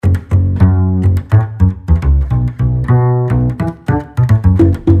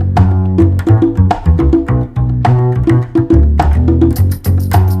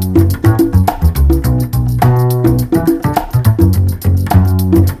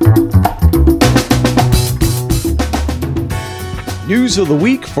News of the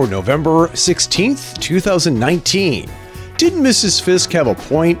week for November 16th, 2019. Didn't Mrs. Fisk have a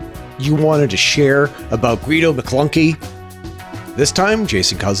point you wanted to share about Greedo McClunky? This time,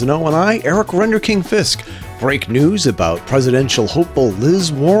 Jason Cousineau and I, Eric Renderking Fisk, break news about presidential hopeful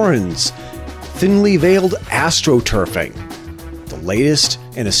Liz Warren's thinly veiled astroturfing. The latest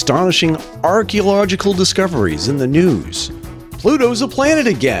and astonishing archaeological discoveries in the news. Pluto's a planet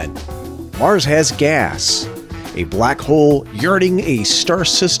again. Mars has gas. A black hole yarding a star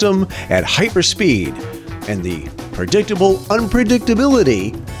system at hyperspeed, and the predictable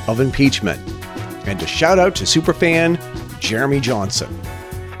unpredictability of impeachment. And a shout out to superfan Jeremy Johnson.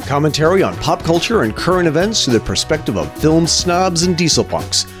 Commentary on pop culture and current events through the perspective of film snobs and diesel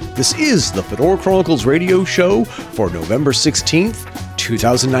punks. This is the Fedora Chronicles radio show for November 16th,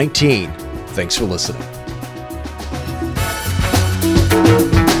 2019. Thanks for listening.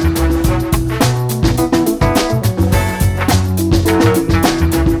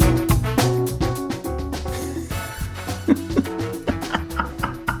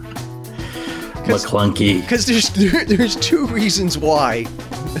 McClunky. Because there's two reasons why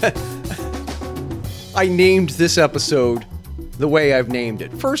I named this episode the way I've named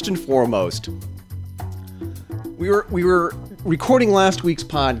it. First and foremost, we were recording last week's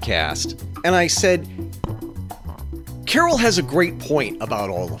podcast, and I said, Carol has a great point about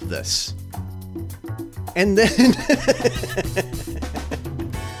all of this. And then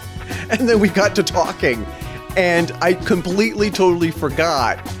and then we got to talking, and I completely, totally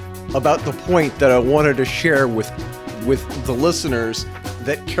forgot about the point that I wanted to share with the listeners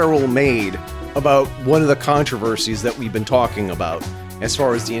that Carol made about one of the controversies that we've been talking about as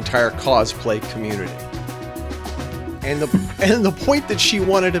far as the entire cosplay community. And the point that she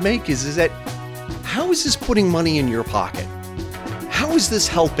wanted to make is that how is this putting money in your pocket? How is this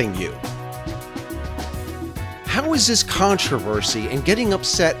helping you? How is this controversy and getting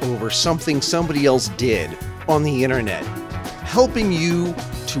upset over something somebody else did on the internet helping you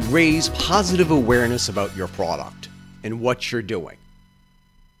to raise positive awareness about your product and what you're doing?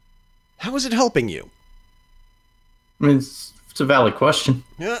 How is it helping you? I mean, it's a valid question.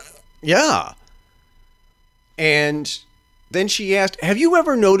 Yeah. And then she asked, have you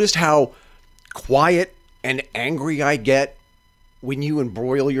ever noticed how quiet and angry I get when you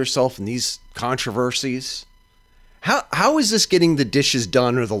embroil yourself in these controversies? How is this getting the dishes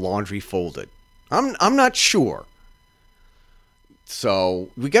done or the laundry folded? I'm not sure. So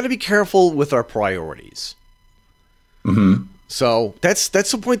we got to be careful with our priorities. Mm-hmm. So that's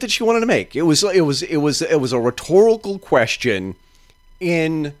the point that she wanted to make. It was a rhetorical question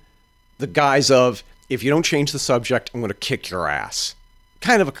in the guise of, if you don't change the subject, I'm going to kick your ass,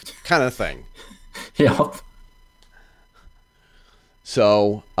 kind of thing. Yep.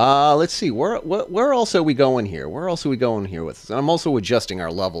 So let's see, where else are we going here? Where else are we going here with this? I'm also adjusting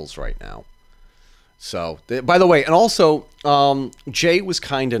our levels right now. So, by the way, and also, Jay was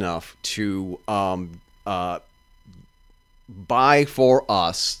kind enough to buy for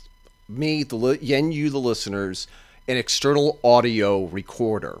us, me, and you, the listeners, an external audio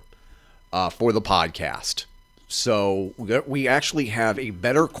recorder for the podcast. So we actually have a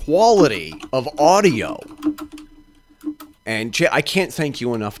better quality of audio. And Jay, I can't thank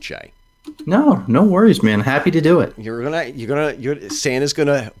you enough, Jay. No worries, man. Happy to do it. Santa's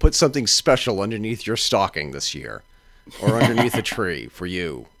gonna put something special underneath your stocking this year, or underneath a tree for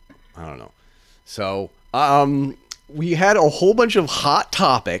you. I don't know. So, we had a whole bunch of hot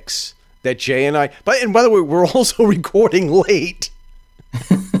topics that Jay and I. And by the way, we're also recording late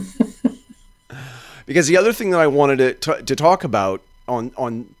because the other thing that I wanted to talk about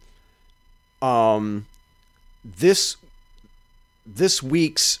on this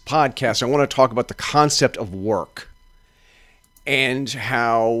week's podcast, I want to talk about the concept of work and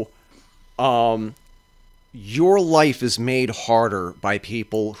how your life is made harder by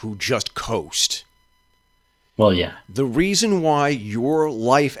people who just coast. Well, yeah. The reason why your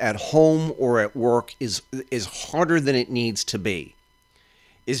life at home or at work is harder than it needs to be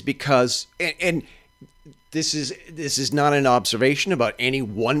is because, and this is not an observation about any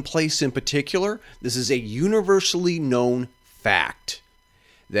one place in particular. This is a universally known fact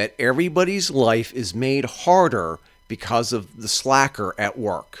that everybody's life is made harder because of the slacker at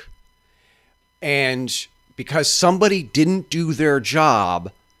work. And because somebody didn't do their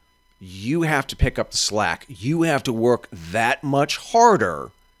job, you have to pick up the slack. You have to work that much harder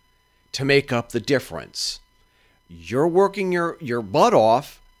to make up the difference. You're working your butt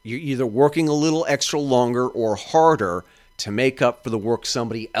off. You're either working a little extra longer or harder to make up for the work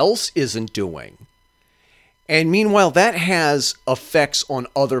somebody else isn't doing. And meanwhile, that has effects on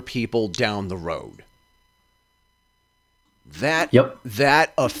other people down the road.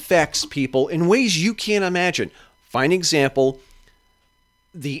 That affects people in ways you can't imagine. Fine example,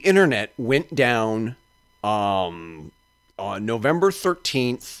 the internet went down on November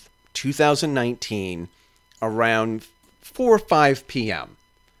 13th, 2019, around 4 or 5 p.m.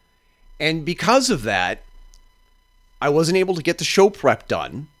 And because of that, I wasn't able to get the show prep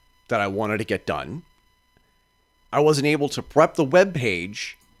done that I wanted to get done. I wasn't able to prep the web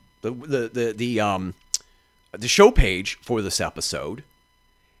page, the show page for this episode,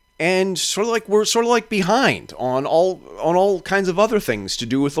 and we're sort of like behind on all kinds of other things to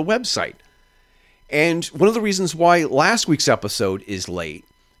do with the website. And one of the reasons why last week's episode is late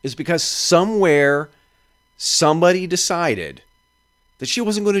is because somewhere somebody decided that she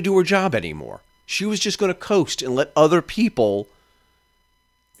wasn't going to do her job anymore. She was just going to coast and let other people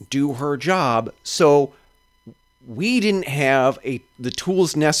do her job. So we didn't have the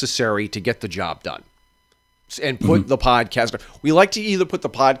tools necessary to get the job done and put the podcast up. We like to either put the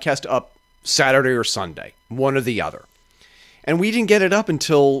podcast up Saturday or Sunday, one or the other. And we didn't get it up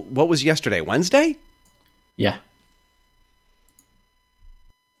until, what was yesterday, Wednesday? Yeah.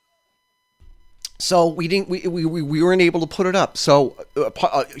 So we weren't able to put it up. So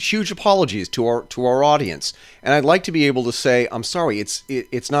huge apologies to our audience. And I'd like to be able to say, I'm sorry,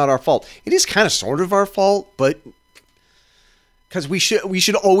 it's not our fault. It is kind of sort of our fault, but because we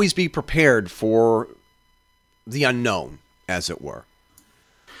should always be prepared for the unknown, as it were.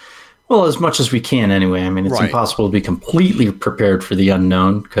 Well, as much as we can anyway. I mean, it's impossible to be completely prepared for the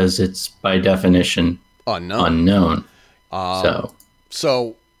unknown because it's by definition unknown.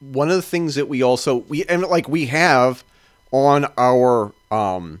 So one of the things that we have on our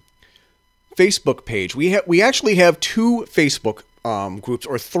Facebook page, we actually have 2 Facebook groups,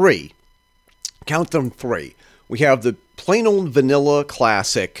 or 3. Count them 3. We have the plain old vanilla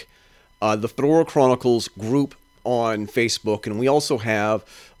classic, the Fedora Chronicles group on Facebook, and we also have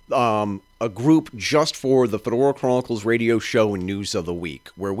a group just for the Fedora Chronicles radio show and news of the week,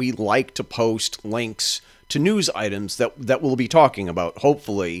 where we like to post links to news items that we'll be talking about,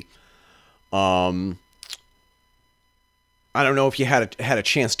 hopefully. I don't know if you had a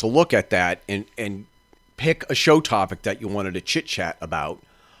chance to look at that and pick a show topic that you wanted to chit-chat about.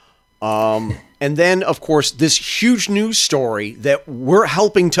 And then, of course, this huge news story that we're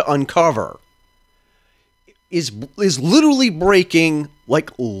helping to uncover is literally breaking,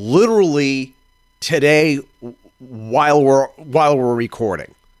 literally today while we're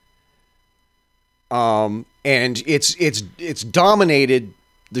recording. And it's dominated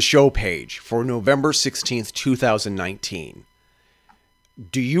the show page for November 16th, 2019.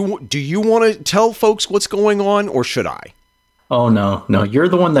 Do you want to tell folks what's going on, or should I? Oh, no, you're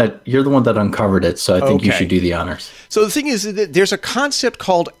the one that uncovered it, so I think you should do the honors. So the thing is that there's a concept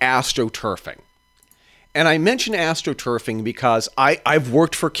called astroturfing. And I mention astroturfing because I've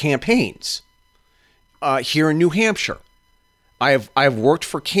worked for campaigns here in New Hampshire. I've worked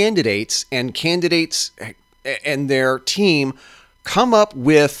for candidates, and candidates and their team come up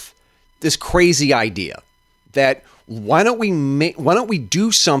with this crazy idea that why don't we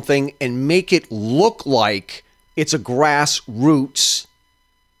do something and make it look like it's a grassroots.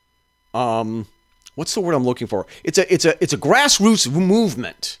 What's the word I'm looking for? It's a grassroots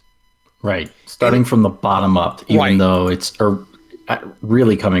movement. Right. Starting from the bottom up, even though it's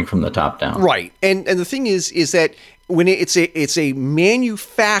really coming from the top down. Right. And the thing is that when it's a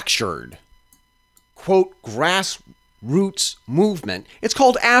manufactured, quote, grassroots movement, it's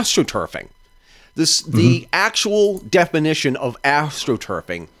called astroturfing. The actual definition of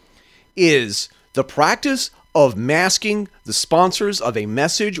astroturfing is the practice of masking the sponsors of a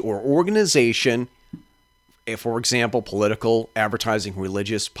message or organization, for example, political, advertising,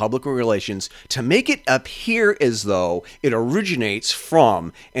 religious, public relations, to make it appear as though it originates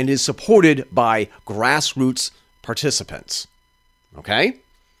from and is supported by grassroots participants. Okay?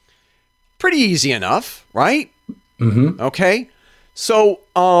 Pretty easy enough, right? Mm-hmm. Okay? So,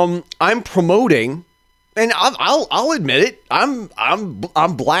 I'm promoting, and I'll admit it,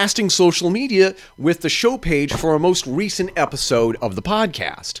 I'm blasting social media with the show page for a most recent episode of the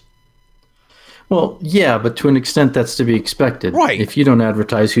podcast. Well, yeah, but to an extent that's to be expected. Right. If you don't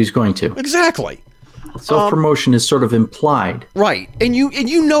advertise, who's going to? Exactly. Self-promotion is sort of implied. Right. And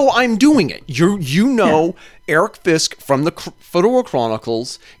you know I'm doing it. You know Eric Fisk from the Fedora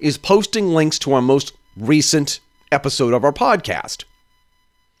Chronicles is posting links to our most recent episode of our podcast.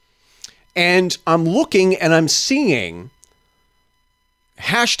 And I'm looking and I'm seeing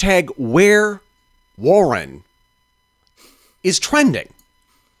hashtag where Warren is trending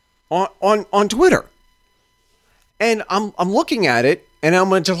on Twitter. And I'm looking at it, and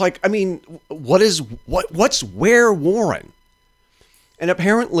I'm just like, I mean, what's where Warren? And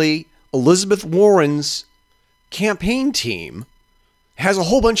apparently Elizabeth Warren's campaign team has a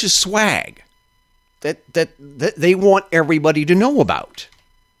whole bunch of swag that they want everybody to know about.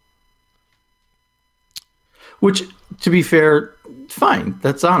 Which, to be fair, fine.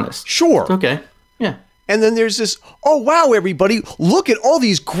 That's honest. Sure. It's okay. Yeah. And then there's this, oh, wow, everybody, look at all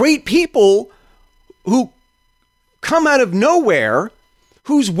these great people who come out of nowhere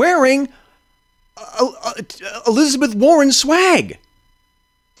who's wearing Elizabeth Warren swag.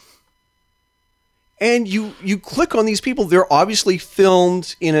 And you click on these people, they're obviously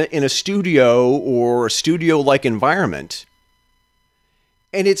filmed in a studio or a studio-like environment.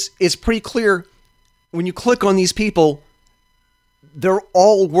 And it's pretty clear when you click on these people, they're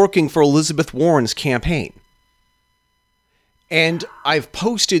all working for Elizabeth Warren's campaign. And I've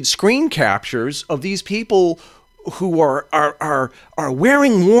posted screen captures of these people who are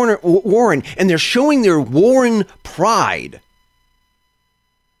wearing Warren, and they're showing their Warren pride.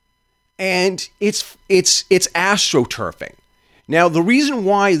 And it's astroturfing. Now, the reason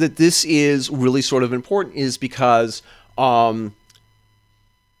why that this is really sort of important is because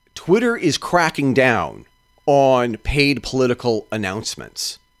Twitter is cracking down on paid political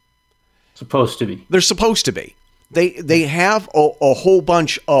announcements. Supposed to be. They're supposed to be. They have a whole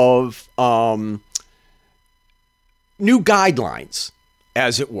bunch of new guidelines,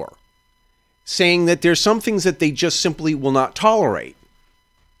 as it were, saying that there's some things that they just simply will not tolerate.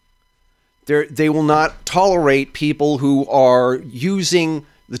 They will not tolerate people who are using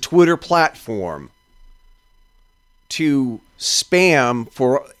the Twitter platform to spam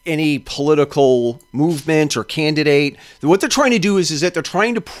for any political movement or candidate. What they're trying to do is that they're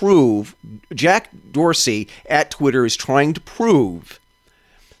trying to prove, Jack Dorsey at Twitter is trying to prove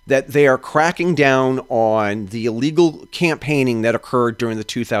that they are cracking down on the illegal campaigning that occurred during the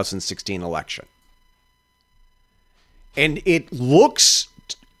 2016 election. And it looks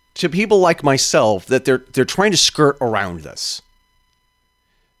to people like myself that they're trying to skirt around this.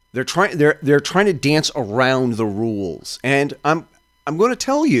 They're trying to dance around the rules. And I'm going to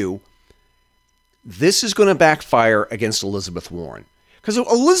tell you, this is going to backfire against Elizabeth Warren. Because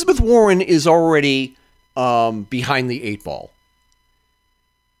Elizabeth Warren is already behind the eight ball.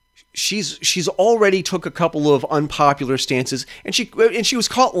 She's already took a couple of unpopular stances, and she was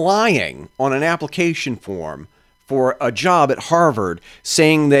caught lying on an application form for a job at Harvard,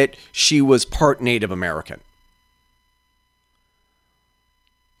 saying that she was part Native American.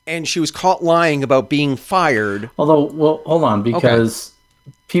 And she was caught lying about being fired. Although, well, hold on, because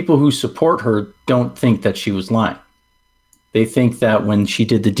people who support her don't think that she was lying. They think that when she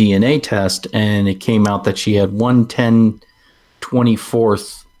did the DNA test and it came out that she had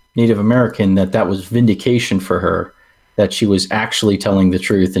 1/10/24 Native American, that was vindication for her, that she was actually telling the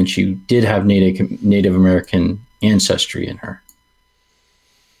truth and she did have Native American ancestry in her.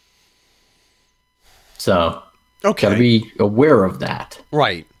 So, gotta be aware of that.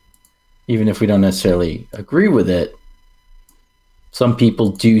 Right. Even if we don't necessarily agree with it, some people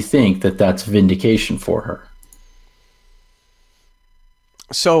do think that that's vindication for her.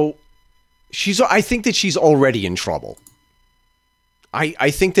 So, I think that she's already in trouble.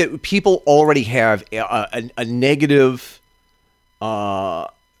 I think that people already have a negative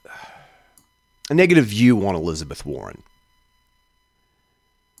view on Elizabeth Warren.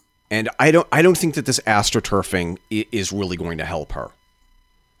 And I don't think that this astroturfing is really going to help her.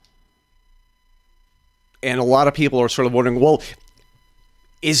 And a lot of people are sort of wondering, well,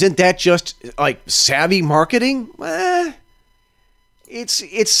 isn't that just like savvy marketing?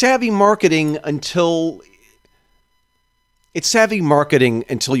 It's savvy marketing until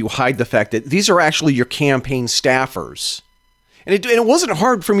you hide the fact that these are actually your campaign staffers. And it wasn't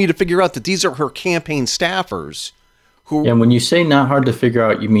hard for me to figure out that these are her campaign staffers. And when you say not hard to figure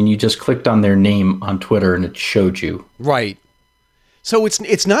out, you mean you just clicked on their name on Twitter and it showed you. Right. So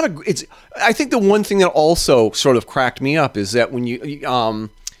it's not I think the one thing that also sort of cracked me up is that when you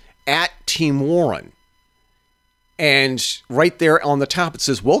at Team Warren, and right there on the top it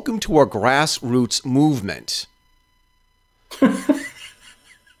says, "Welcome to our grassroots movement."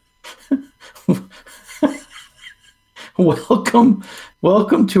 Welcome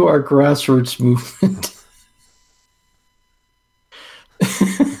to our grassroots movement.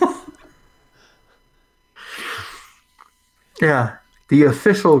 Yeah, the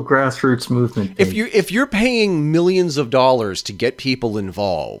official grassroots movement. If you're paying millions of dollars to get people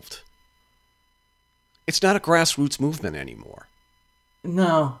involved, it's not a grassroots movement anymore.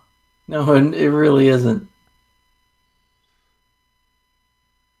 No, and it really isn't.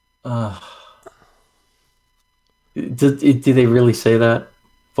 Did they really say that?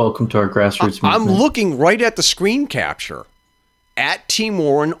 Welcome to our grassroots movement. I'm looking right at the screen capture. At Team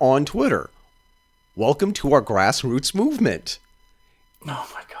Warren on Twitter. Welcome to our grassroots movement. Oh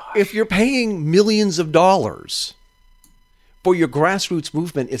my gosh. If you're paying millions of dollars for your grassroots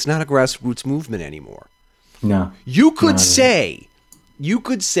movement, it's not a grassroots movement anymore. No. You could say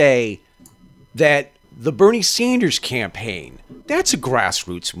that the Bernie Sanders campaign, that's a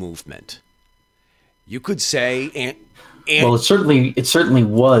grassroots movement. You could say, and well, it certainly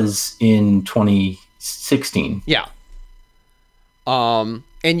was in 2016. Yeah. And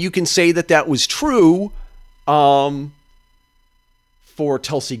you can say that was true for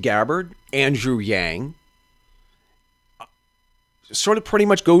Tulsi Gabbard, Andrew Yang. Sort of pretty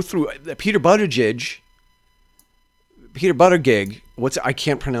much go through Peter Buttigieg. I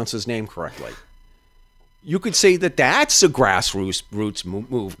can't pronounce his name correctly. You could say that that's a grassroots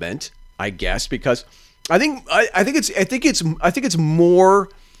movement, I guess, because I think it's more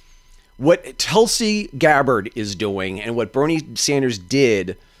what Tulsi Gabbard is doing and what Bernie Sanders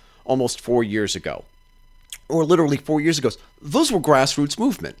did almost 4 years ago, or literally 4 years ago. Those were grassroots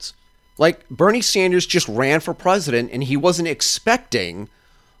movements. Like Bernie Sanders just ran for president and he wasn't expecting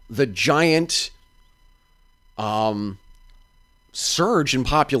the giant surge in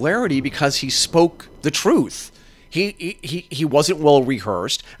popularity because he spoke the truth. He wasn't well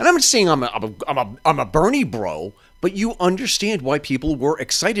rehearsed, and I'm not saying I'm a Bernie bro, but you understand why people were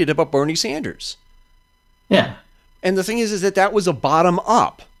excited about Bernie Sanders. Yeah, and the thing is that was a bottom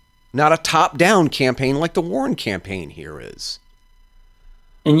up, not a top down campaign like the Warren campaign here is.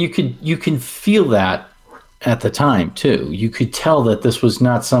 And you can feel that at the time too. You could tell that this was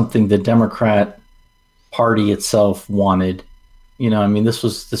not something the Democrat Party itself wanted. You know, I mean, this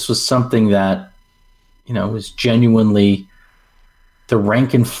was something that, you know, was genuinely the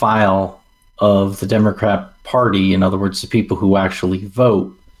rank and file of the Democrat Party. In other words, the people who actually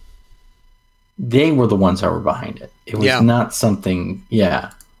vote, they were the ones that were behind it. It was not something, It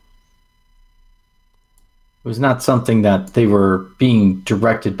was not something that they were being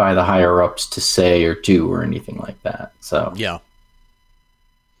directed by the higher ups to say or do or anything like that. So, yeah.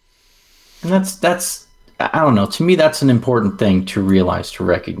 And that's, I don't know, to me, that's an important thing to realize, to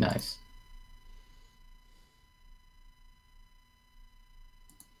recognize.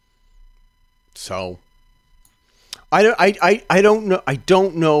 So I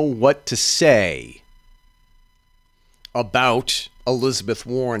don't know what to say about Elizabeth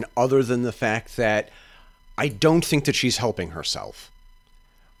Warren other than the fact that I don't think that she's helping herself.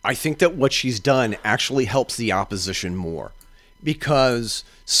 I think that what she's done actually helps the opposition more, because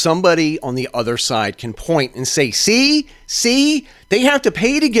somebody on the other side can point and say, see, they have to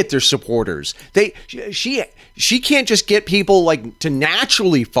pay to get their supporters. She can't just get people like to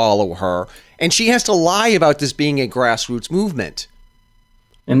naturally follow her, and she has to lie about this being a grassroots movement.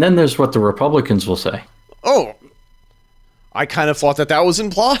 And then there's what the Republicans will say. Oh, I kind of thought that was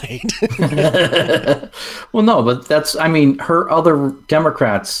implied. Well, no, but her other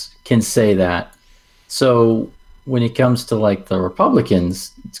Democrats can say that. So when it comes to like the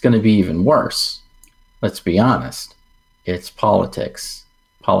Republicans, it's going to be even worse. Let's be honest. It's politics.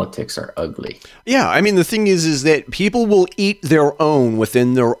 Politics are ugly. Yeah, I mean, the thing is that people will eat their own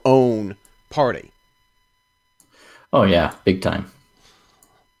within their own party. Oh, yeah, big time.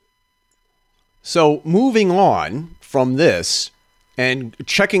 So moving on from this and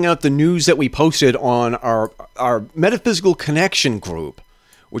checking out the news that we posted on our Metaphysical Connection group,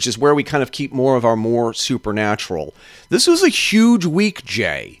 which is where we kind of keep more of our more supernatural. This was a huge week,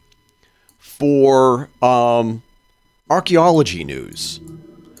 Jay, for archaeology news.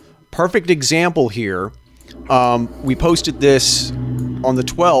 Perfect example here. We posted this on the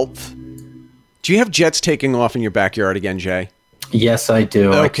 12th. Do you have jets taking off in your backyard again, Jay? Yes, I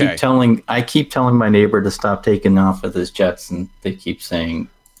do. Okay. I keep telling my neighbor to stop taking off with his jets, and they keep saying,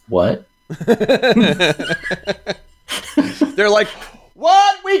 "What?" They're like,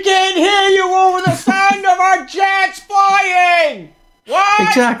 "What? We can't hear you over the sound of our jets flying." What?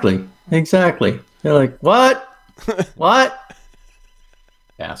 Exactly. They're like, "What? What?"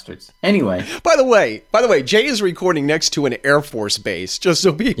 Bastards. Anyway. By the way, Jay is recording next to an Air Force base, just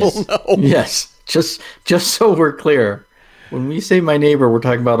so people know. Yes. Just so we're clear. When we say my neighbor, we're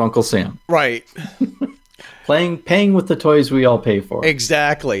talking about Uncle Sam. Right. Paying with the toys we all pay for.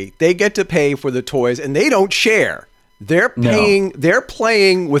 Exactly. They get to pay for the toys and they don't share. They're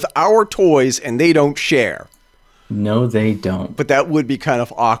playing with our toys and they don't share. No, they don't. But that would be kind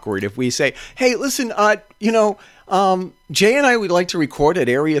of awkward if we say, "Hey, listen, Jay and I would like to record at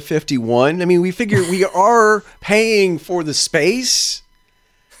Area 51. I mean, we figure we are paying for the space."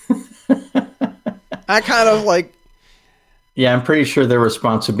 I kind of like, Yeah, I'm pretty sure their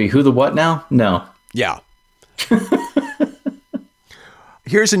response would be, who the what now? No. Yeah.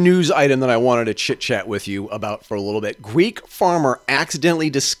 Here's a news item that I wanted to chit-chat with you about for a little bit. Greek farmer accidentally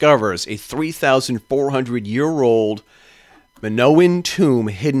discovers a 3,400-year-old Minoan tomb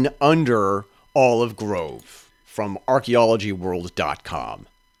hidden under olive grove from archaeologyworld.com.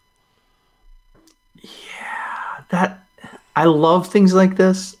 That I love things like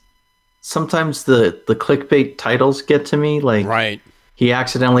this. Sometimes the clickbait titles get to me, like Right. he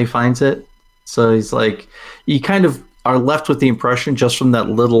accidentally finds it. So he's like, you kind of are left with the impression just from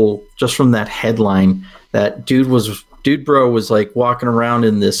that headline that dude bro was like walking around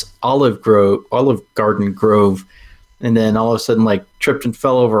in this olive garden grove, and then all of a sudden like tripped and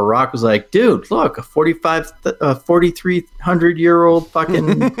fell over a rock. Was like, dude, look, a 4,300-year-old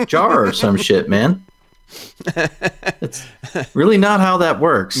fucking jar or some shit, man. It's really not how that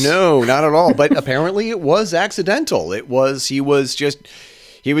works. No, not at all. But apparently it was accidental. He was just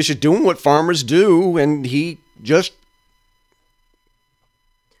doing what farmers do, and he just.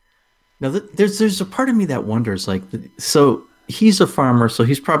 Now, there's a part of me that wonders, like, so he's a farmer, so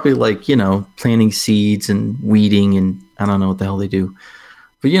he's probably like, planting seeds and weeding, and I don't know what the hell they do.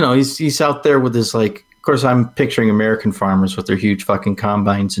 But, he's out there with his, like, of course, I'm picturing American farmers with their huge fucking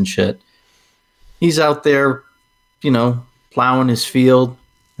combines and shit. He's out there, plowing his field,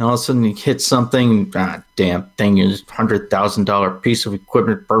 and all of a sudden he hits something. Damn thing is $100,000 piece of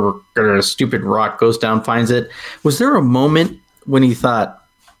equipment. A stupid rock goes down, finds it. Was there a moment when he thought,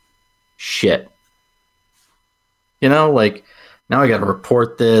 shit, like, now I got to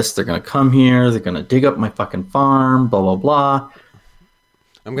report this. They're going to come here. They're going to dig up my fucking farm, blah, blah, blah.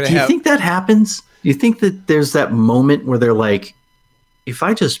 Do you think that happens? Do you think that there's that moment where they're like, if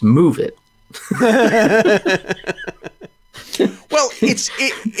I just move it? Well,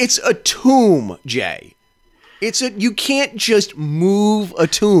 it's a tomb, Jay. You can't just move a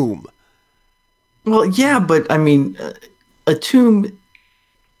tomb. Well, yeah, but I mean, a tomb.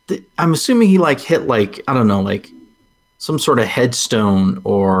 I'm assuming he like hit like, I don't know, like some sort of headstone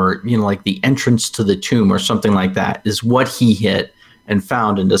or like the entrance to the tomb or something like that is what he hit and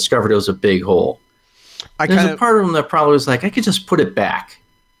found and discovered it was a big hole. There's a part of him that probably was like, I could just put it back.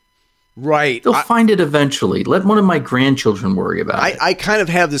 Right. They'll find it eventually. Let one of my grandchildren worry about it. I kind of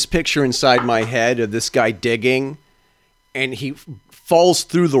have this picture inside my head of this guy digging, and he falls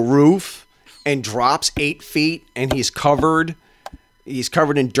through the roof and drops 8 feet, and he's covered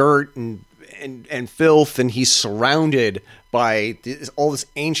in dirt and filth, and he's surrounded by all this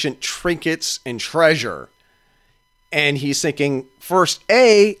ancient trinkets and treasure. And he's thinking, first,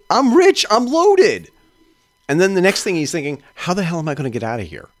 I'm rich, I'm loaded. And then the next thing he's thinking, how the hell am I going to get out of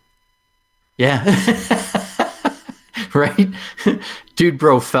here? Yeah. Right? Dude,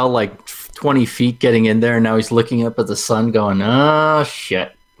 bro, fell like 20 feet getting in there, and now he's looking up at the sun going, oh,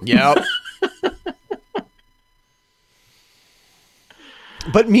 shit. Yep.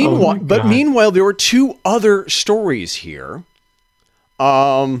 But meanwhile, there were 2 other stories here.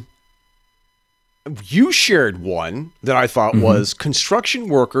 You shared one that I thought was construction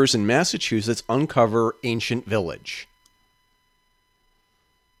workers in Massachusetts uncover ancient village.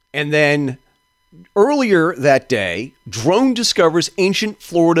 And then earlier that day, drone discovers ancient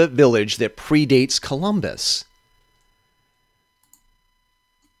Florida village that predates Columbus.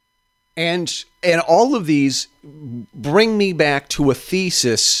 And all of these bring me back to a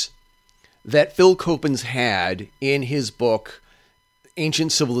thesis that Phil Coppens had in his book,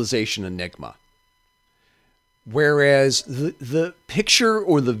 Ancient Civilization Enigma. Whereas the picture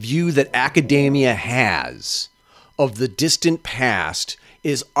or the view that academia has of the distant past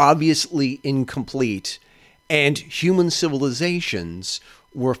is obviously incomplete, and human civilizations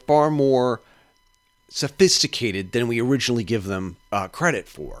were far more sophisticated than we originally give them credit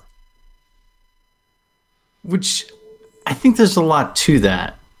for. Which I think there's a lot to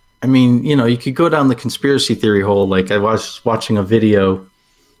that. I mean, you could go down the conspiracy theory hole. Like I was watching a video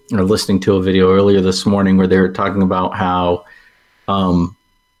or listening to a video earlier this morning where they were talking about how,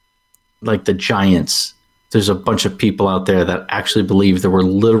 like the giants, there's a bunch of people out there that actually believe there were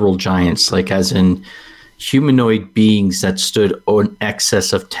literal giants, like as in humanoid beings that stood in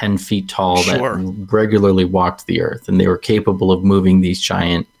excess of 10 feet tall that regularly walked the earth. And they were capable of moving these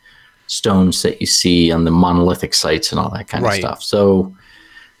giant stones that you see on the monolithic sites and all that kind of stuff. So,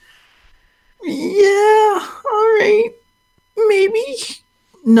 yeah, all right, maybe.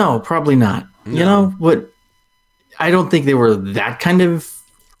 No, probably not. No. You know what? I don't think they were that kind of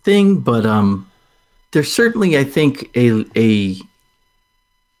thing, but there's certainly, I think, there's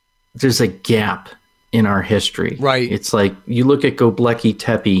a gap in our history. Right. It's like you look at Göbekli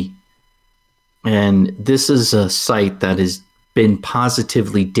Tepe, And this is a site that has been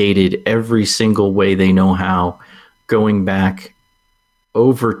positively dated every single way they know how, going back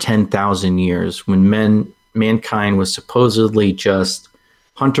over 10,000 years when mankind was supposedly just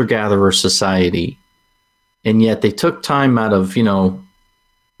hunter-gatherer society. And yet they took time out of,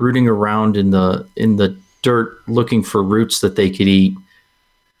 rooting around in the dirt looking for roots that they could eat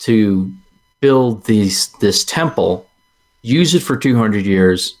to build this temple, use it for 200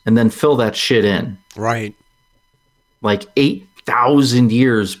 years, and then fill that shit in. Right. Like 8,000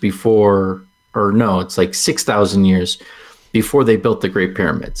 years before, or no, it's like 6,000 years before they built the Great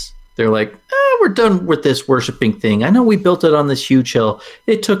Pyramids. They're like, we're done with this worshiping thing. I know we built it on this huge hill.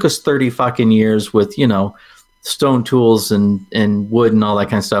 It took us 30 fucking years with, stone tools and wood and all that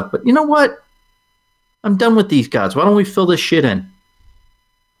kind of stuff. But you know what? I'm done with these gods. Why don't we fill this shit in?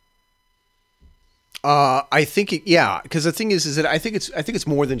 I think, because the thing is that I think it's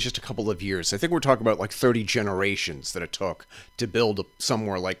more than just a couple of years. I think we're talking about like 30 generations that it took to build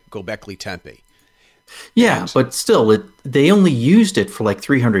somewhere like Göbekli Tepe. Yeah, but still, they only used it for like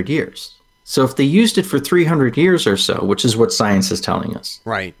 300 years. So if they used it for 300 years or so, which is what science is telling us,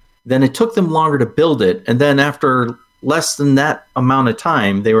 right? Then it took them longer to build it, and then after less than that amount of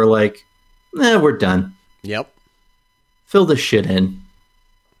time, they were like, we're done. Yep. Fill this shit in.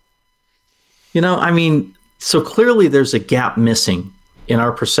 So clearly there's a gap missing in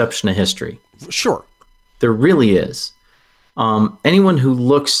our perception of history. Sure. There really is. Anyone who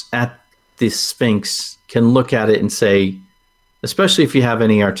looks at the Sphinx can look at it and say, especially if you have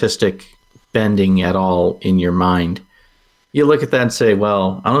any artistic bending at all in your mind, you look at that and say,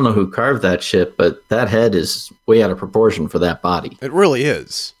 well, I don't know who carved that shit, but that head is way out of proportion for that body. It really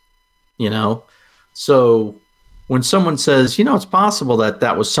is. So when someone says, it's possible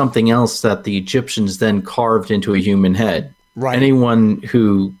that was something else that the Egyptians then carved into a human head. Right. Anyone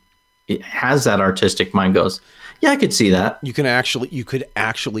who has that artistic mind goes, yeah, I could see that. You could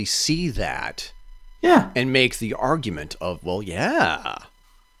actually see that. Yeah. And make the argument of, well, yeah.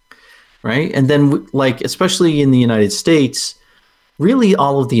 Right. And then especially in the United States, really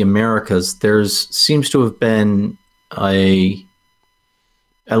all of the Americas, seems to have been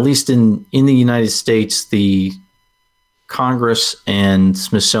at least in the United States, the Congress and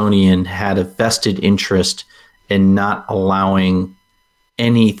Smithsonian had a vested interest in not allowing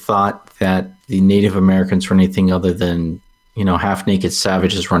any thought that the Native Americans were anything other than, half-naked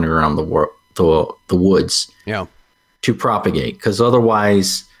savages running around the woods. Yeah. To propagate, because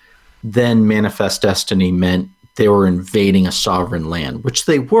otherwise, then manifest destiny meant they were invading a sovereign land, which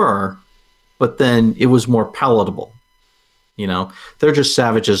they were, but then it was more palatable. They're just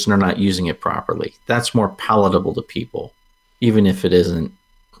savages and they're not using it properly. That's more palatable to people, even if it isn't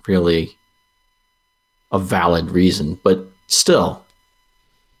really a valid reason. But still,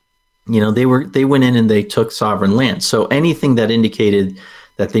 they went in and they took sovereign land. So anything that indicated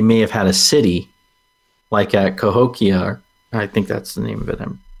that they may have had a city, like at Cahokia, I think that's the name of it.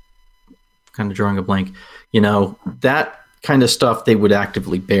 I'm kind of drawing a blank. That kind of stuff they would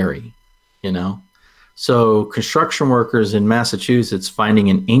actively bury. So construction workers in Massachusetts finding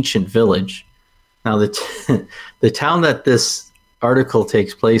an ancient village. Now, the town that this article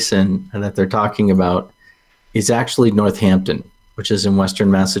takes place in and that they're talking about is actually Northampton, which is in Western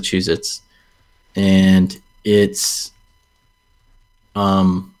Massachusetts. And it's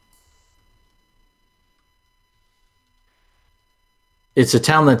a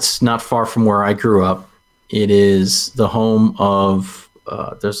town that's not far from where I grew up. It is the home of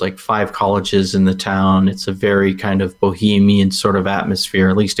there's like 5 colleges in the town. It's a very kind of bohemian sort of atmosphere.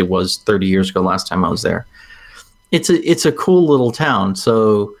 At least it was 30 years ago last time I was there. It's a cool little town.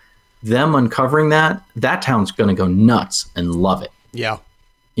 So them uncovering that town's going to go nuts and love it. Yeah.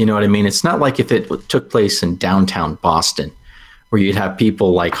 You know what I mean? It's not like if it took place in downtown Boston where you'd have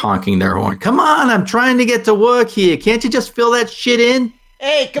people like honking their horn. Come on, I'm trying to get to work here. Can't you just fill that shit in?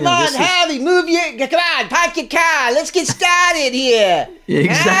 Hey, come on, Harley, come on, park your car. Let's get started here.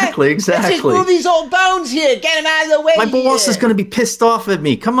 Exactly. Let's just move these old bones here. Get them out of the way. My boss is going to be pissed off at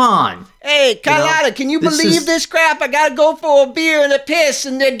me. Come on. Hey, Carlotta, can you believe this crap? I got to go for a beer and a piss,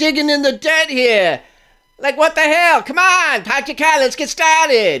 and they're digging in the dirt here. Like, what the hell? Come on, park your car. Let's get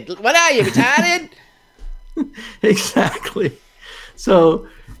started. What are you, retarded? Exactly. So,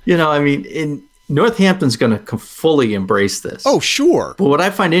 in Northampton's going to fully embrace this. Oh, sure. But what I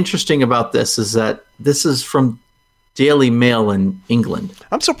find interesting about this is that this is from Daily Mail in England.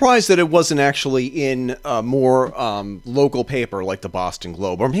 I'm surprised that it wasn't actually in a more local paper like the Boston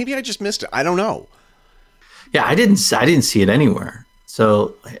Globe, or maybe I just missed it. I don't know. Yeah, I didn't see it anywhere.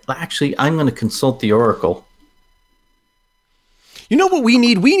 So actually, I'm going to consult the Oracle. You know what we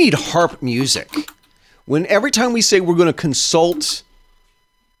need? We need harp music. When every time we say we're going to consult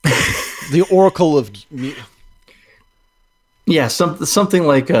the Oracle of... Yeah, something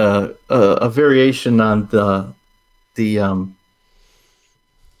like a variation on the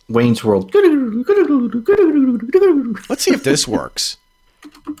Wayne's World. Let's see if this works.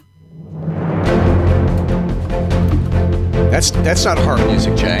 That's not harp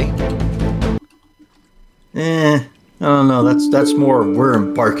music, Jay. I don't know. That's more. We're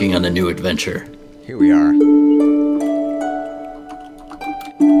embarking on a new adventure. Here we are.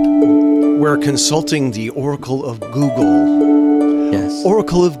 We're consulting the Oracle of Google. Yes.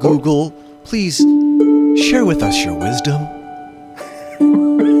 Oracle of Google, please share with us your wisdom.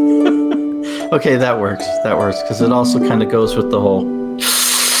 Okay, that works. That works because it also kind of goes with the whole.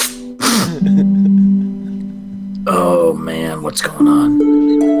 Oh man, what's going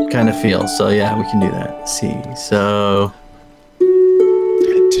on? Kind of feel. So yeah, we can do that. Let's see. So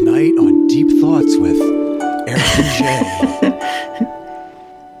tonight on Deep Thoughts with Eric and Jay.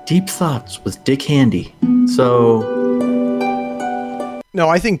 Deep Thoughts with Dick Handy. So no,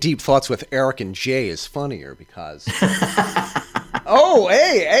 I think Deep Thoughts with Eric and Jay is funnier because. Oh,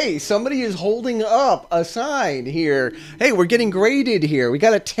 hey, somebody is holding up a sign here. Hey, we're getting graded here. We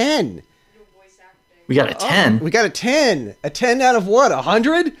got a 10. We got a 10? We got a 10. A 10 out of what,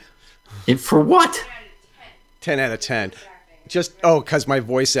 100? For what? 10 out of 10. Just, because my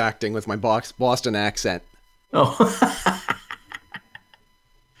voice acting with my Boston accent. Oh.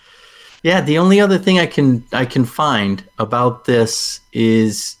 Yeah, the only other thing I can find about this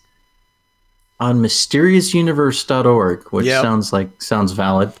is on mysteriousuniverse.org, which sounds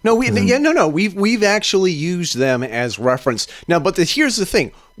valid. No, we've actually used them as reference. Now, but here's the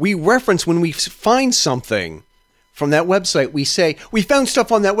thing. We reference when we find something from that website, we say, we found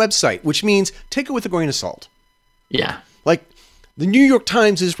stuff on that website, which means take it with a grain of salt. Yeah. Like, the New York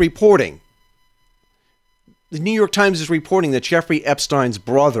Times is reporting. The New York Times is reporting that Jeffrey Epstein's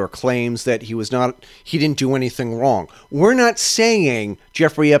brother claims that he didn't do anything wrong. We're not saying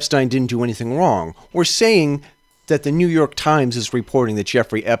Jeffrey Epstein didn't do anything wrong. We're saying that the New York Times is reporting that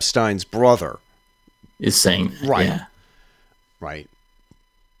Jeffrey Epstein's brother is saying that, right. Yeah. Right.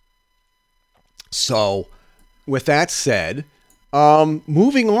 So, with that said,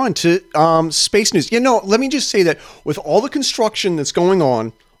 moving on to space news. Let me just say that with all the construction that's going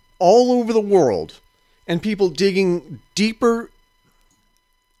on all over the world, and people digging deeper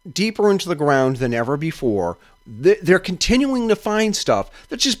into the ground than ever before, they're continuing to find stuff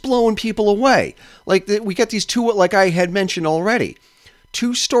that's just blowing people away. Like we got these two, like I had mentioned already,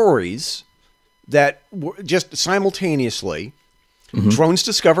 two stories that were just simultaneously. Mm-hmm. Drones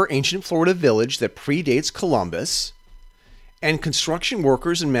discover ancient Florida village that predates Columbus, and construction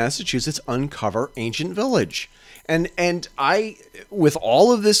workers in Massachusetts uncover ancient village. And I, with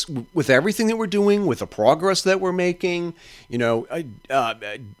all of this, with everything that we're doing, with the progress that we're making,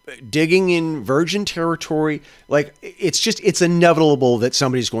 digging in virgin territory, like it's inevitable that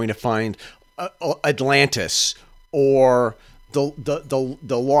somebody's going to find Atlantis or the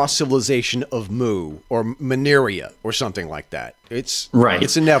lost civilization of Mu or Mineria or something like that. It's right.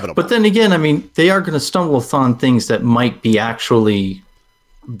 It's inevitable. But then again, I mean, they are going to stumble upon things that might be actually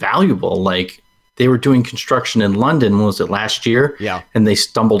valuable, like. They were doing construction in London, was it last year? Yeah. And they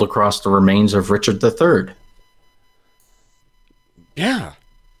stumbled across the remains of Richard III. Yeah.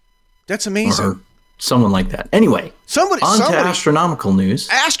 That's amazing. Or someone like that. Anyway, on to astronomical news.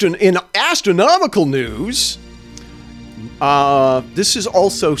 In astronomical news, this is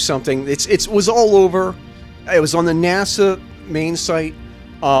also something, it was all over. It was on the NASA main site,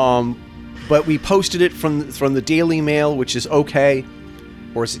 but we posted it from the Daily Mail, which is okay,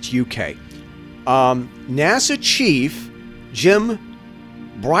 or is it UK? NASA chief Jim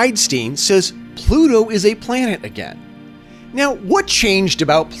Bridenstine says Pluto is a planet again. Now, what changed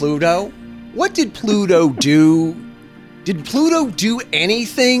about Pluto? What did Pluto do? Did Pluto do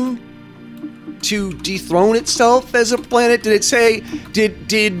anything to dethrone itself as a planet? Did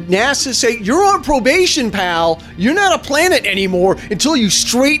NASA say, you're on probation, pal, you're not a planet anymore until you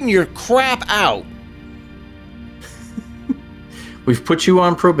straighten your crap out? We've put you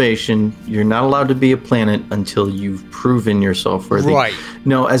on probation. You're not allowed to be a planet until you've proven yourself worthy. Right.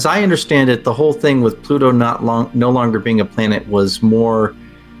 No, as I understand it, the whole thing with Pluto no longer being a planet was more...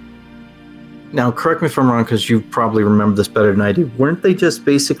 Now, correct me if I'm wrong, because you probably remember this better than I do. Weren't they just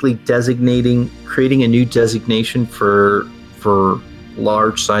basically creating a new designation for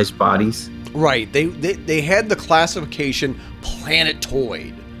large-sized bodies? Right. They had the classification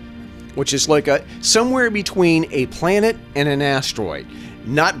planetoid, which is like somewhere between a planet and an asteroid.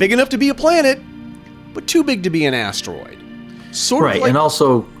 Not big enough to be a planet, but too big to be an asteroid. Sort right, of like, and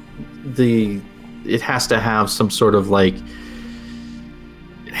also it has to have some sort of like,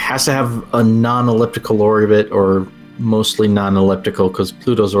 it has to have a non-elliptical orbit, or mostly non-elliptical, because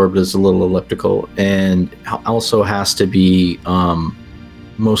Pluto's orbit is a little elliptical, and also has to be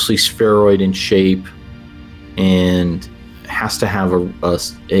mostly spheroid in shape, and has to have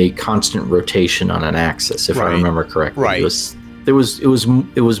a constant rotation on an axis, if I remember correctly. Right. It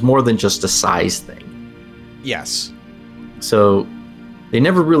was more than just a size thing. Yes. So they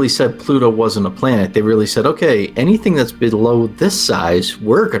never really said Pluto wasn't a planet. They really said, okay, anything that's below this size,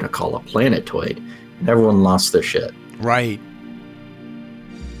 we're going to call a planetoid. And everyone lost their shit. Right.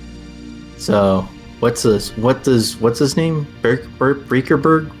 So what's his name?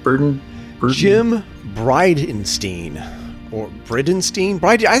 Breakerberg? Jim Bridenstine. Or Bridenstine?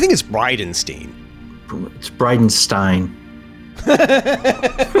 I think it's Bridenstine. It's Bridenstine.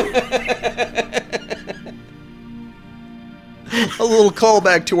 A little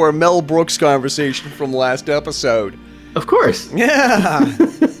callback to our Mel Brooks conversation from last episode. Of course. Yeah.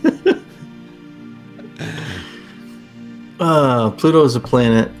 Pluto is a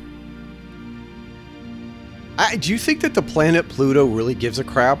planet. Do you think that the planet Pluto really gives a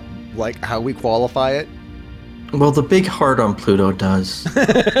crap, like how we qualify it? Well, the big heart on Pluto does.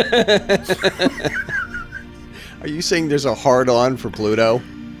 Are you saying there's a hard-on for Pluto?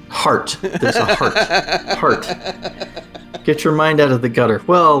 Heart. There's a heart. Heart. Get your mind out of the gutter.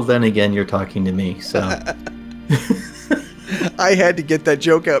 Well, then again, you're talking to me, so. I had to get that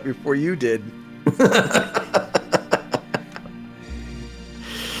joke out before you did.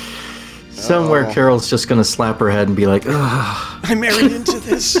 Somewhere Carol's just going to slap her head and be like, ugh. I married into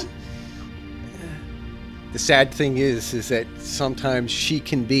this. The sad thing is that sometimes she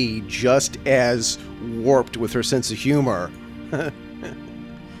can be just as warped with her sense of humor.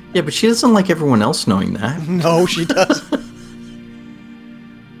 Yeah, but she doesn't like everyone else knowing that. No, she doesn't.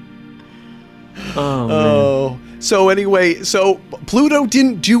 Oh, man. So anyway, Pluto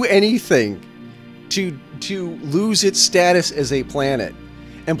didn't do anything to lose its status as a planet.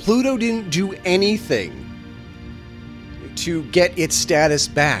 And Pluto didn't do anything to get its status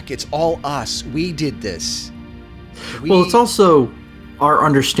back. It's all us. We did this. Well, it's also our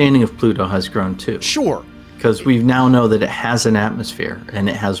understanding of Pluto has grown too. Sure. Because we now know that it has an atmosphere, and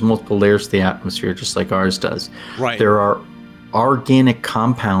it has multiple layers to the atmosphere, just like ours does. Right. There are organic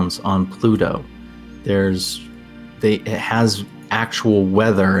compounds on Pluto. It has actual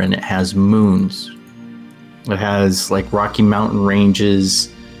weather, and it has moons. It has like Rocky Mountain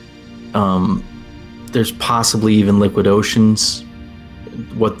ranges. There's possibly even liquid oceans.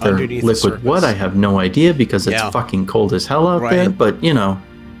 What they're Underneath liquid? the What I have no idea, because it's fucking cold as hell out there. But you know,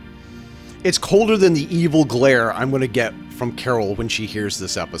 it's colder than the evil glare I'm going to get from Carol when she hears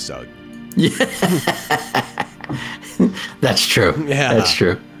this episode. Yeah, that's true. Yeah, that's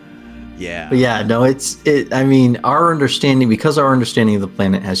true. Yeah, but yeah, no, I mean, our understanding of the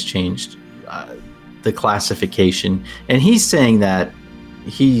planet has changed, the classification, and he's saying that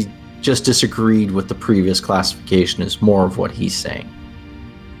he just disagreed with the previous classification is more of what he's saying.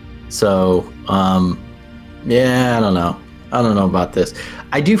 So, yeah, I don't know about this.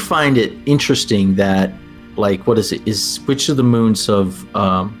 I do find it interesting that, like, what is it? Which of the moons of,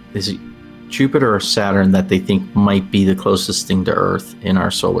 is it Jupiter or Saturn that they think might be the closest thing to Earth in our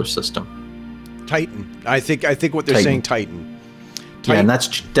solar system? Titan. I think what they're saying, Titan. Yeah, and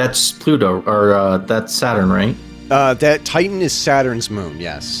that's Pluto, or that's Saturn, right? That Titan is Saturn's moon,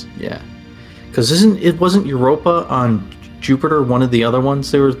 yes. Yeah. Because wasn't Europa on Jupiter one of the other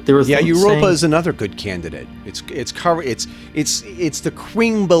ones? They were Yeah, Europa is another good candidate. It's the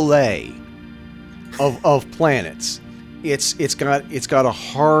creme brulee of planets. It's got a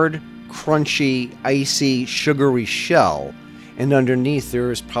hard, crunchy, icy, sugary shell, and underneath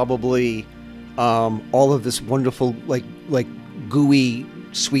there is probably all of this wonderful like gooey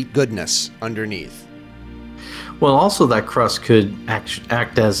sweet goodness underneath. Well, also that crust could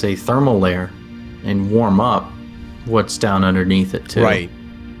act as a thermal layer and warm up what's down underneath it too. Right.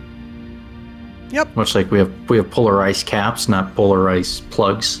 Yep. Much like we have polar ice caps, not polar ice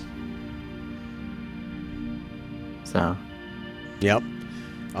plugs. So. Yep.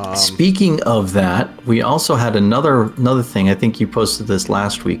 Speaking of that, we also had another thing. I think you posted this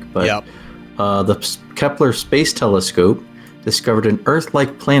last week, but the Kepler Space Telescope discovered an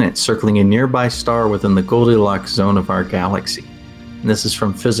Earth-like planet circling a nearby star within the Goldilocks zone of our galaxy. And this is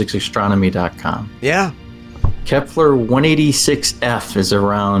from physicsastronomy.com. Yeah. Kepler 186f is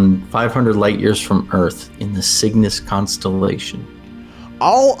around 500 light years from Earth in the Cygnus constellation.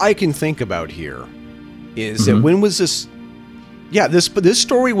 All I can think about here is that when was this Yeah, this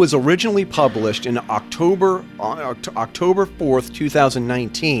story was originally published in October 4th,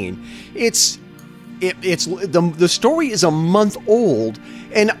 2019. The story is a month old,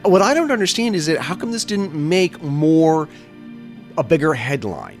 and what I don't understand is that how come this didn't make a bigger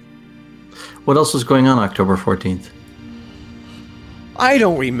headline? What else was going on October 14th? I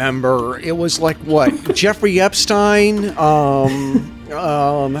don't remember. It was like what? Jeffrey Epstein,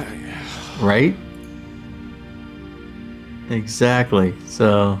 right? Exactly.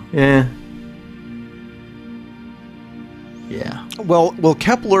 So, yeah. Well,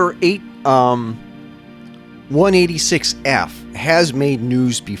 Kepler 186f has made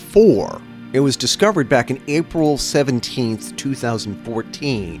news before. It was discovered back in April 17th,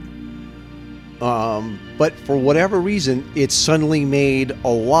 2014. But for whatever reason, it suddenly made a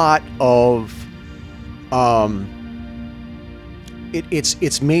lot of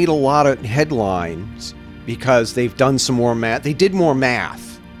it's made a lot of headlines because they've done some more math. They did more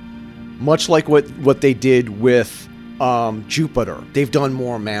math, much like what they did with Jupiter. They've done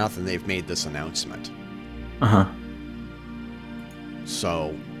more math and they've made this announcement.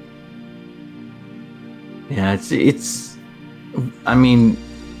 So, yeah, it's. I mean,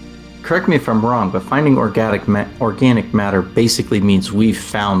 correct me if I'm wrong, but finding organic matter basically means we've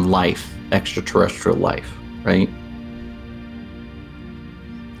found life, extraterrestrial life, right?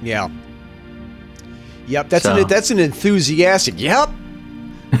 Yeah. Yep. That's an enthusiastic. Yep.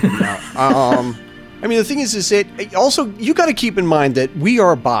 I mean, the thing is that also you got to keep in mind that we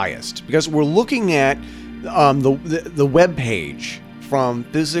are biased because we're looking at the web page from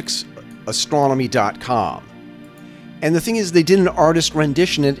physicsastronomy.com. And the thing is, they did an artist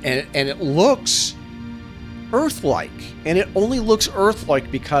rendition, and it looks Earth-like. And it only looks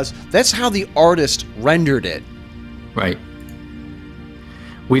Earth-like because that's how the artist rendered it. Right.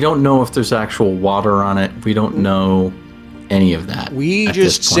 We don't know if there's actual water on it. We don't know any of that. We're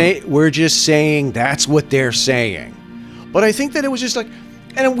just saying that's what they're saying. But I think that it was just like,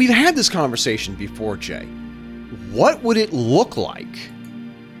 and we've had this conversation before, Jay. What would it look like?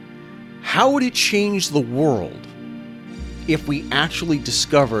 How would it change the world if we actually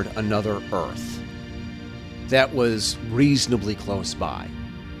discovered another Earth that was reasonably close by?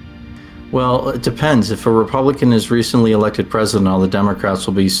 Well, it depends. If a Republican is recently elected president, all the Democrats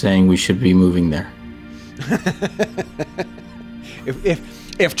will be saying we should be moving there.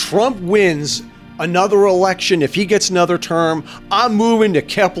 If Trump wins another election, if he gets another term, I'm moving to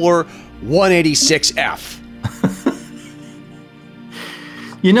Kepler 186f.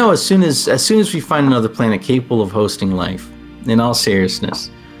 You know, as soon as we find another planet capable of hosting life, in all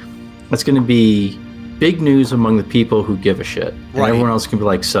seriousness, that's going to be big news among the people who give a shit. And everyone else can be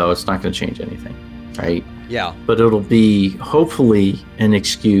like, so it's not going to change anything, right? Yeah. But it'll be hopefully an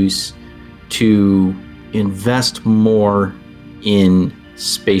excuse to invest more in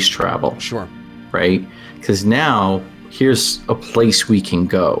space travel. Sure. Right? Because now here's a place we can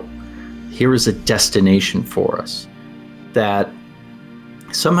go. Here is a destination for us that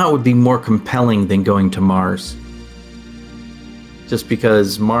somehow would be more compelling than going to Mars. Just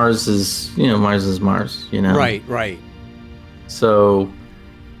because Mars is Mars, you know? Right. So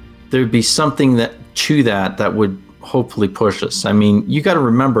there'd be something that would hopefully push us. I mean, you got to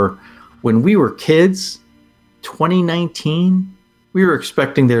remember, when we were kids, 2019, we were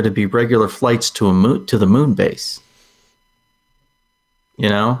expecting there to be regular flights to the moon base. You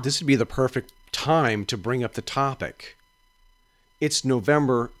know? This would be the perfect time to bring up the topic. It's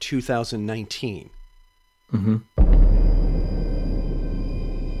November 2019. Mm-hmm.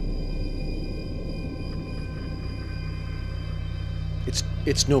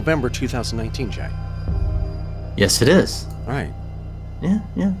 It's November 2019, Jay. Yes, it is. All right. Yeah.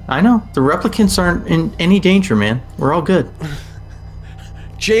 I know. The replicants aren't in any danger, man. We're all good.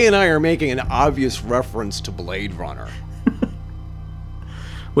 Jay and I are making an obvious reference to Blade Runner.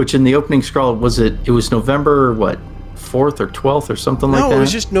 Which in the opening scroll, it was November, 4th or 12th or something like that? No,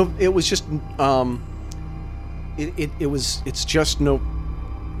 it's just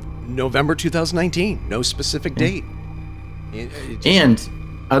November 2019. No specific date. And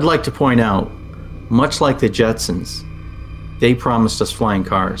I'd like to point out, much like the Jetsons, they promised us flying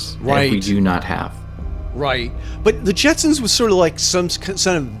cars that we do not have. Right. But the Jetsons was sort of like some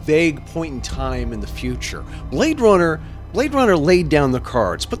kind of vague point in time in the future. Blade Runner laid down the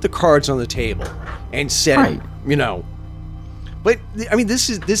cards, put the cards on the table, and said, But I mean, this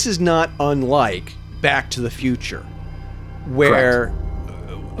is not unlike Back to the Future, where. Correct.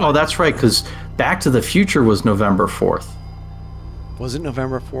 Oh, that's right, because Back to the Future was November 4th. Was it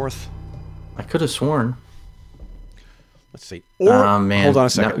November 4th? I could have sworn. Let's see. Man. Hold on a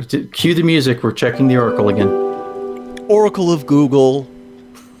second. Now, cue the music. We're checking the Oracle again. Oracle of Google,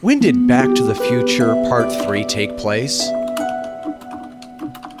 when did Back to the Future Part 3 take place?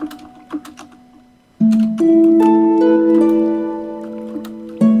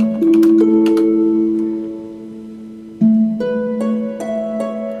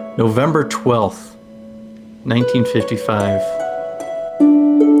 November 12th, 1955.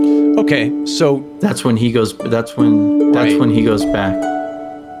 Okay, so that's when he goes. That's when he goes back.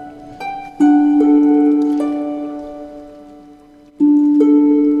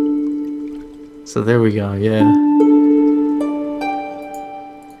 So there we go. Yeah.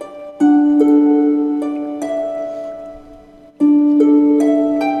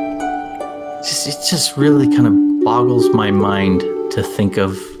 It just really kind of boggles my mind to think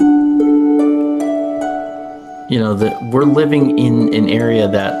of, that we're living in an area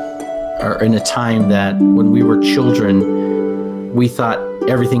or in a time that when we were children, we thought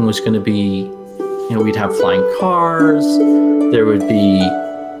everything was going to be, we'd have flying cars, there would be,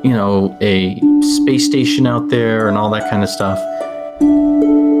 a space station out there and all that kind of stuff.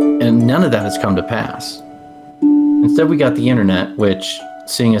 And none of that has come to pass. Instead, we got the internet, which,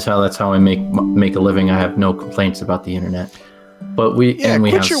 seeing as how that's how I make a living, I have no complaints about the internet. But we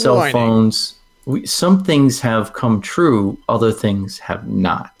have cell phones. Some things have come true, other things have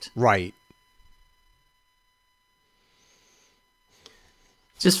not. Right.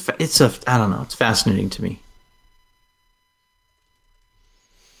 I don't know. It's fascinating to me.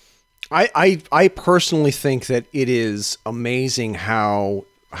 I personally think that it is amazing how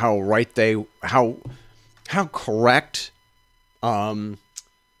correct science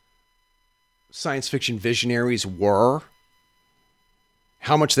fiction visionaries were.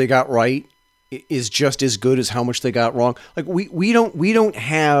 How much they got right is just as good as how much they got wrong. Like we don't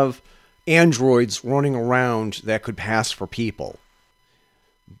have androids running around that could pass for people.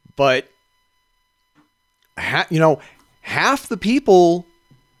 But half the people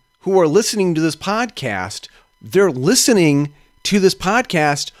who are listening to this podcast, they're listening to this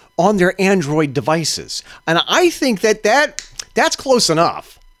podcast on their Android devices. And I think that's close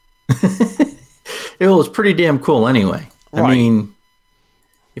enough. It was pretty damn cool anyway. Right. I mean,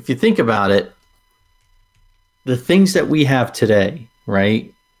 if you think about it, the things that we have today,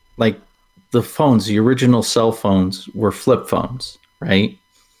 right? Like the phones, the original cell phones were flip phones, right?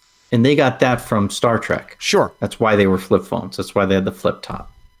 And they got that from Star Trek. Sure. That's why they were flip phones. That's why they had the flip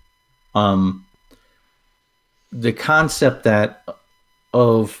top. The concept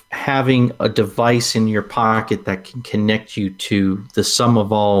of having a device in your pocket that can connect you to the sum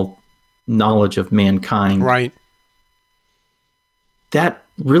of all knowledge of mankind. Right. That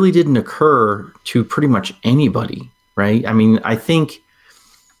really didn't occur to pretty much anybody, right? I mean, I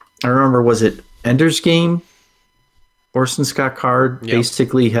remember, was it Ender's Game? Orson Scott Card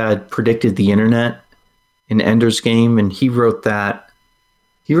basically had predicted the internet in Ender's Game, and he wrote that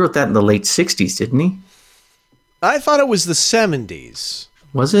in the late 60s, didn't he? I thought it was the 70s.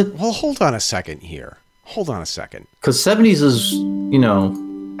 Was it? Well, hold on a second here. Because 70s is,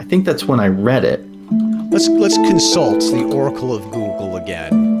 I think that's when I read it. Let's consult the Oracle of Google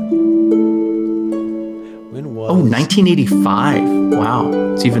again. When was... 1985. Wow.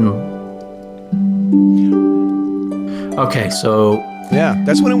 It's even... Okay, so... Yeah,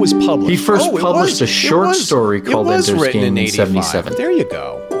 that's when it was published. He first published a short story called Ender's Game in 77. There you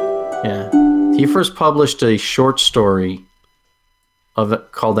go. Yeah. He first published a short story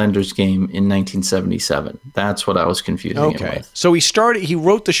called Ender's Game in 1977. That's what I was confusing it with. So he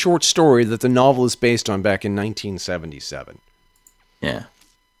wrote the short story that the novel is based on back in 1977. Yeah.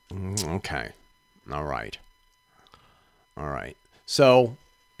 Okay. All right. So,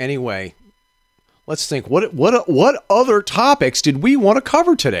 anyway, let's think. What other topics did we want to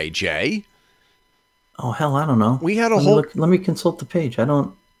cover today, Jay? Oh, hell, I don't know. We had let me consult the page.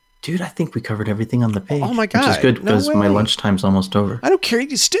 Dude, I think we covered everything on the page. Oh my God. Which is good because my lunchtime's almost over. I don't care.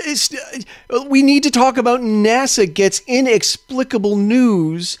 We need to talk about NASA gets inexplicable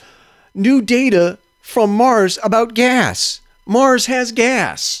new data from Mars about gas. Mars has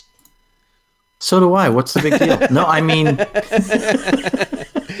gas. So do I. What's the big deal? No, I mean...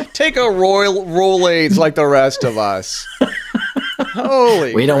 Take a Rolaids like the rest of us.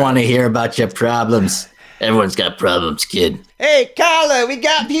 Holy We don't want to hear about your problems. Everyone's got problems, kid. Hey, Carla, we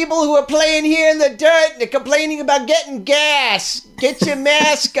got people who are playing here in the dirt and they're complaining about getting gas. Get your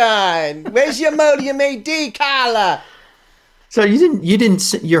mask on. Where's your Modium AD, Carla? So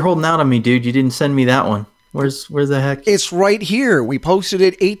you're holding out on me, dude. You didn't send me that one. Where the heck? It's right here. We posted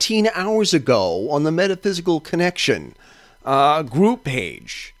it 18 hours ago on the Metaphysical Connection group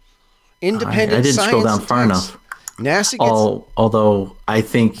page. Independent I didn't science scroll down far enough. NASA gets... Although I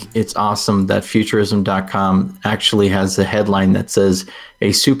think it's awesome that Futurism.com actually has a headline that says a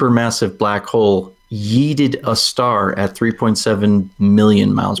supermassive black hole yeeted a star at 3.7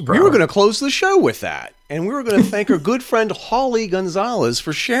 million miles per hour. We were going to close the show with that. And we were going to thank our good friend Holly Gonzalez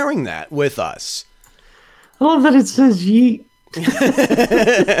for sharing that with us. I love that it says yeet.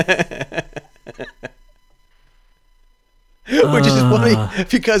 Which is funny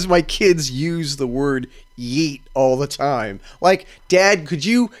because my kids use the word yeet all the time. Like, Dad, could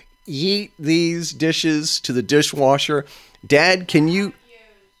you yeet these dishes to the dishwasher? Dad, can you...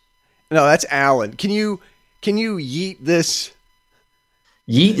 No, that's Alan. Can you yeet this?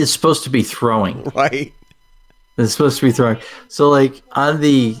 Yeet is supposed to be throwing. Right. It's supposed to be throwing. So, like,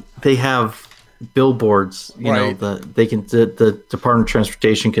 they have billboards, you know, the Department of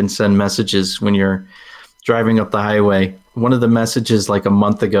Transportation can send messages when you're driving up the highway. One of the messages like a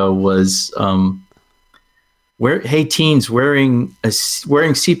month ago was, hey teens, wearing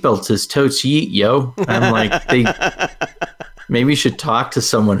seatbelts is totes yeet, yo. I'm like, maybe you should talk to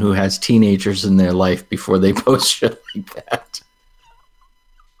someone who has teenagers in their life before they post shit like that.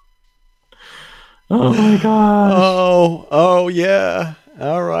 Oh my god. Oh yeah.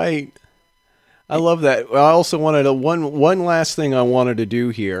 All right. I love that. I also wanted one last thing I wanted to do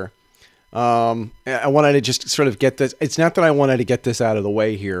here. I wanted to just sort of get this. It's not that I wanted to get this out of the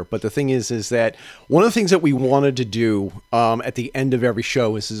way here, but the thing is that one of the things that we wanted to do at the end of every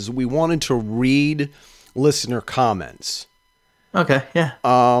show is we wanted to read listener comments. Okay, yeah.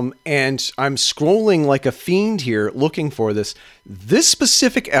 And I'm scrolling like a fiend here looking for this. This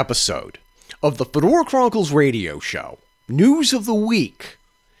specific episode of the Fedora Chronicles radio show, News of the Week,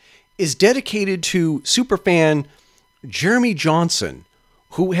 is dedicated to superfan Jeremy Johnson,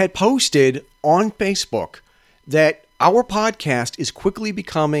 who had posted on Facebook that our podcast is quickly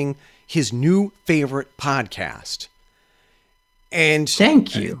becoming his new favorite podcast. And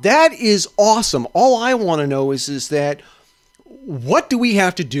thank you. That is awesome. All I want to know is that what do we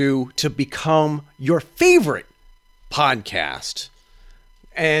have to do to become your favorite podcast?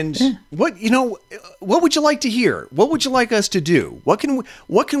 And what would you like to hear? What would you like us to do? What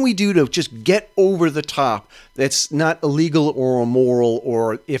can we do to just get over the top that's not illegal or immoral,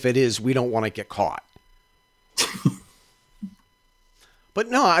 or if it is, we don't want to get caught? But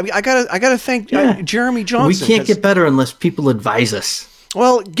no, I gotta thank Jeremy Johnson. We can't get better unless people advise us.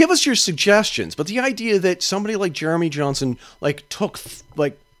 Well, give us your suggestions. But the idea that somebody like Jeremy Johnson took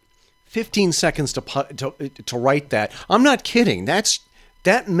 15 seconds to write that, I'm not kidding.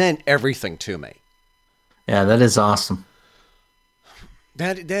 That meant everything to me. Yeah, that is awesome.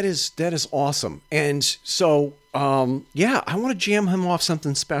 That is awesome. And so, I want to jam him off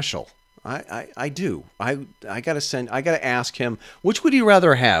something special. I do. I gotta ask him, which would he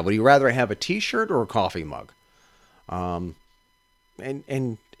rather have? Would he rather have a t-shirt or a coffee mug? And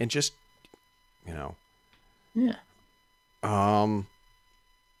just, Yeah.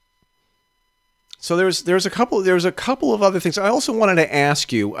 So there's a couple of other things. I also wanted to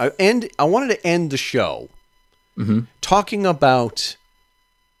ask you, I wanted to end the show talking about.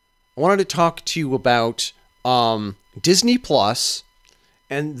 I wanted to talk to you about Disney Plus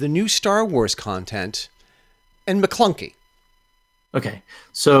and the new Star Wars content and McClunky. Okay,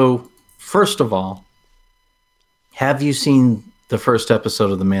 so first of all, have you seen the first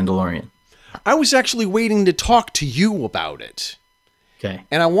episode of The Mandalorian? I was actually waiting to talk to you about it. Okay,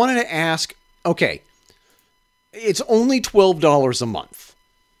 and I wanted to ask. Okay, it's only $12 a month.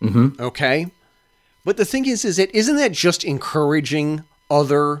 Mm-hmm. Okay, but the thing is isn't that just encouraging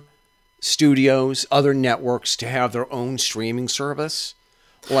other studios, other networks to have their own streaming service?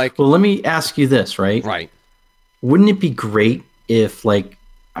 Well, let me ask you this, right? Right. Wouldn't it be great if, I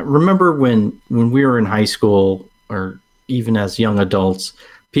remember when we were in high school or even as young adults,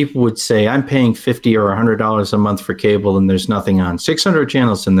 people would say, I'm paying $50 or $100 a month for cable and there's nothing on. 600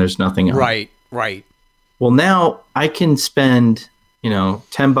 channels and there's nothing on. Right. Well, now I can spend,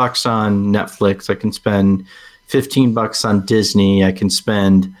 $10 on Netflix. I can spend $15 on Disney. I can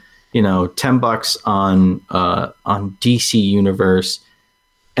spend, $10 on DC Universe.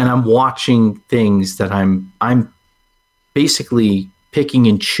 And I'm watching things that I'm basically picking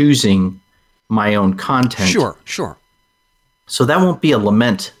and choosing my own content. Sure. So that won't be a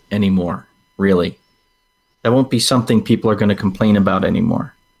lament anymore, really. That won't be something people are going to complain about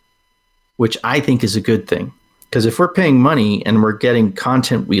anymore, which I think is a good thing. Because if we're paying money and we're getting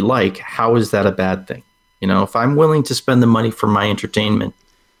content we like, how is that a bad thing? If I'm willing to spend the money for my entertainment,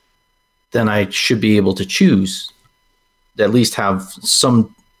 then I should be able to choose, at least have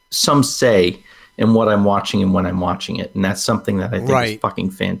some say in what I'm watching and when I'm watching it. And that's something that I think is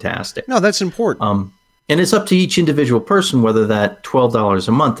fucking fantastic. No, that's important. And it's up to each individual person whether that $12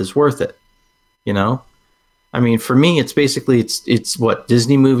 a month is worth it. You know, I mean, for me, it's basically it's what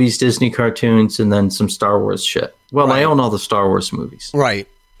Disney movies, Disney cartoons, and then some Star Wars shit. Well, right. I own all the Star Wars movies. Right.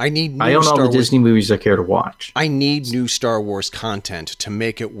 I own all the Disney movies I care to watch. I need new Star Wars content to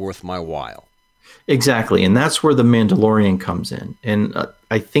make it worth my while. Exactly, and that's where the Mandalorian comes in. And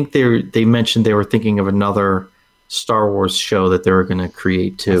I think they mentioned they were thinking of another Star Wars show that they were going to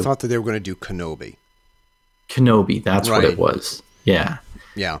create too. I thought that they were going to do Kenobi. Kenobi, that's right. What it was. Yeah.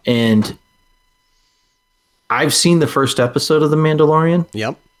 Yeah. And I've seen the first episode of The Mandalorian.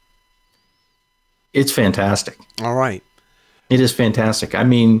 Yep. It's fantastic. All right. It is fantastic. I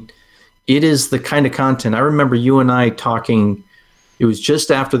mean, it is the kind of content. I remember you and I talking, it was just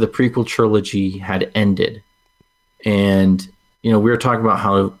after the prequel trilogy had ended. And, we were talking about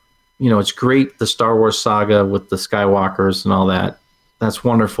how, it's great, the Star Wars saga with the Skywalkers and all that. That's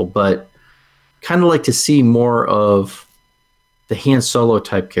wonderful. But kind of like to see more of the Han Solo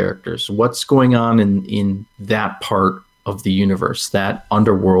type characters. What's going on in that part of the universe, that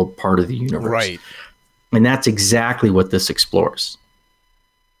underworld part of the universe. Right. And that's exactly what this explores.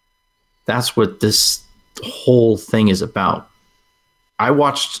 That's what this whole thing is about. I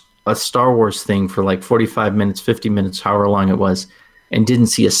watched a Star Wars thing for like 45 minutes, 50 minutes, however long it was, and didn't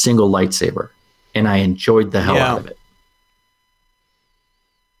see a single lightsaber. And I enjoyed the hell out of it.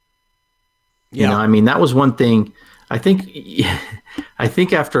 Yeah. I mean, that was one thing. I think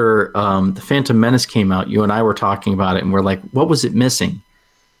after the Phantom Menace came out, you and I were talking about it, and we're like, what was it missing?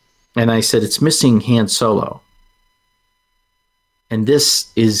 And I said, it's missing Han Solo. And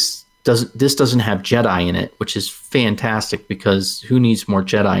this doesn't have Jedi in it, which is fantastic because who needs more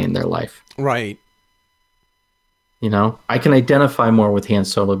Jedi in their life? Right. I can identify more with Han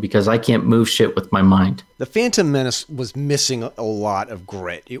Solo because I can't move shit with my mind. The Phantom Menace was missing a lot of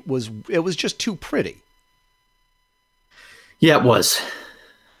grit. It was just too pretty. Yeah, it was.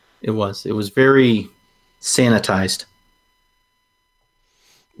 It was very sanitized.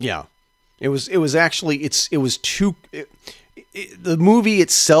 Yeah, it was actually the movie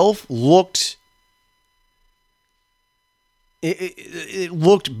itself looked it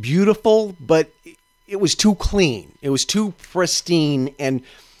looked beautiful, but it was too clean. It was too pristine, and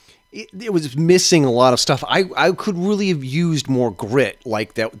it was missing a lot of stuff. I could really have used more grit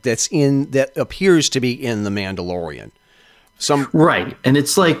like that appears to be in The Mandalorian. Right, and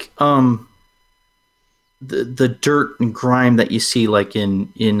it's like the dirt and grime that you see like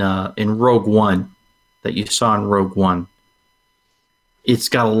in Rogue One, that you saw in Rogue One. It's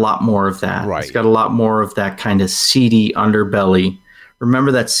got a lot more of that. Right. It's got a lot more of that kind of seedy underbelly.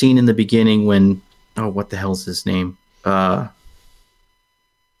 Remember that scene in the beginning when what the hell's his name? The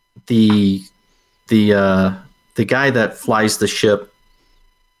guy that flies the ship.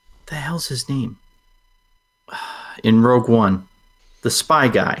 The hell's his name? In Rogue One, the spy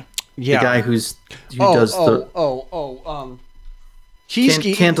guy. Yeah. The guy who does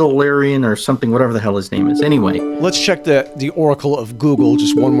Candelarian or something, whatever the hell his name is. Anyway, let's check the Oracle of Google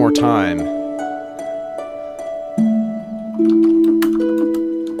just one more time.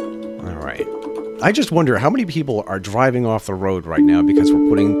 All right. I just wonder how many people are driving off the road right now because we're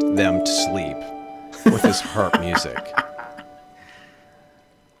putting them to sleep with this harp music.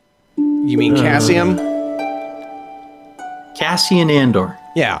 You mean Cassian? Cassian Andor.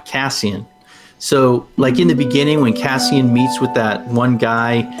 Yeah. Cassian. So, like in the beginning, when Cassian meets with that one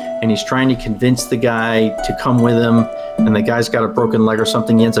guy and he's trying to convince the guy to come with him, and the guy's got a broken leg or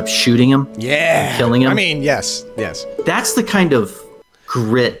something, he ends up shooting him. Yeah. Killing him. I mean, yes. That's the kind of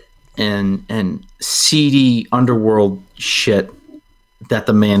grit and seedy underworld shit that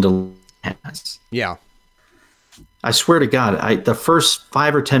the Mandalorian has. Yeah. I swear to God, the first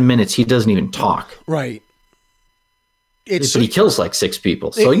 5 or 10 minutes, he doesn't even talk. Right. But he kills like 6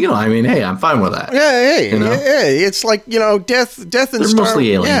 people. So, I mean, hey, I'm fine with that. Yeah, hey, it's like, death and They're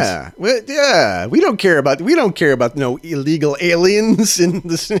mostly aliens. Yeah. We don't care about no illegal aliens in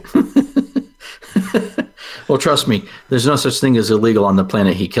this. Well, trust me, there's no such thing as illegal on the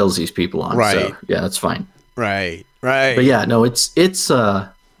planet he kills these people on. Right. So, yeah, that's fine. Right. But yeah, no, it's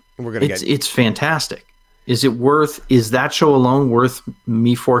fantastic. Is that show alone worth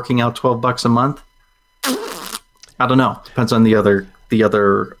me forking out $12 a month? I don't know. Depends on the other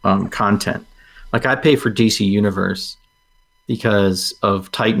content. Like I pay for DC Universe because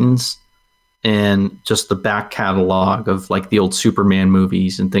of Titans and just the back catalog of like the old Superman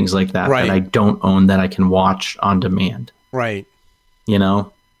movies and things like that that I don't own that I can watch on demand. Right.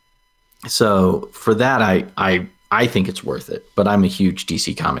 So for that, I think it's worth it. But I'm a huge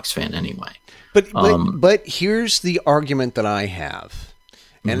DC Comics fan anyway. But here's the argument that I have.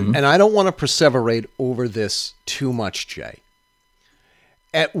 And I don't want to perseverate over this too much, Jay.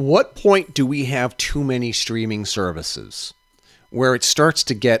 At what point do we have too many streaming services where it starts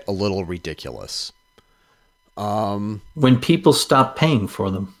to get a little ridiculous? When people stop paying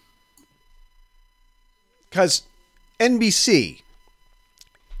for them. Because NBC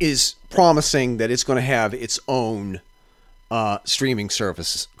is promising that it's going to have its own streaming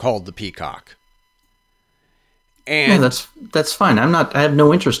service called the Peacock. And yeah, that's fine. I have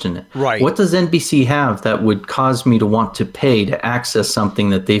no interest in it. Right. What does NBC have that would cause me to want to pay to access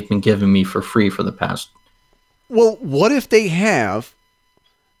something that they've been giving me for free for the past? Well, what if they have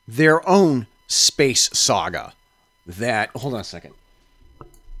their own space saga that, hold on a second.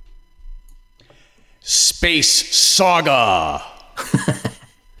 Space saga.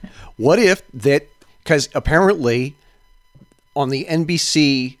 What if that, because apparently on the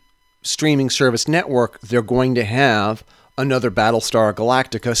NBC streaming service network, they're going to have another Battlestar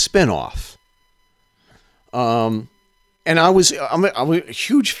Galactica spinoff. And I'm a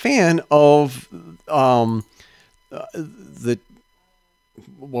huge fan of the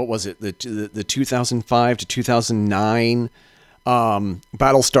what was it, the 2005 to 2009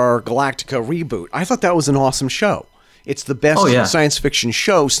 Battlestar Galactica reboot. I thought that was an awesome show. It's the best science fiction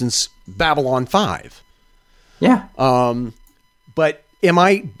show since Babylon 5. Yeah. But am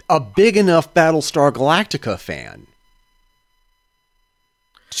I a big enough Battlestar Galactica fan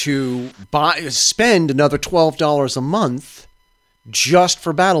to spend another $12 a month just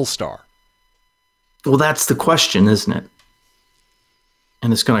for Battlestar? Well, that's the question, isn't it?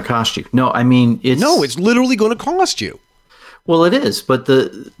 And it's going to cost you. No, I mean, it's literally going to cost you. Well, it is. But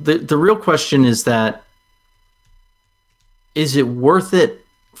the real question is that, is it worth it?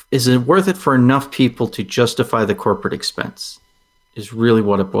 Is it worth it for enough people to justify the corporate expense? Is really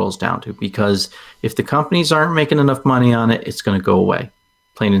what it boils down to. Because if the companies aren't making enough money on it, it's going to go away.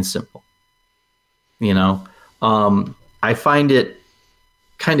 Plain and simple. You know, I find it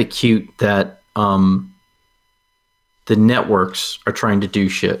kind of cute that the networks are trying to do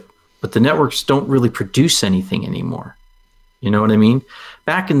shit, but the networks don't really produce anything anymore. You know what I mean?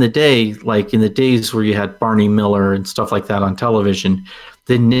 Back in the day, like in the days where you had Barney Miller and stuff like that on television,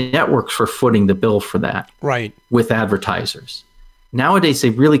 the networks were footing the bill for that. Right. With advertisers. Nowadays,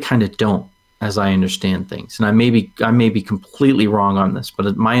 they really kind of don't, as I understand things. And I may be completely wrong on this,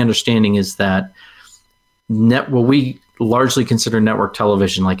 but my understanding is that what we largely consider network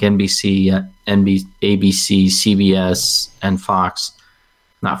television, like NBC, ABC, CBS, and Fox,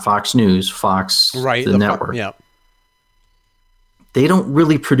 not Fox News, Fox, right, the network. Yeah. They don't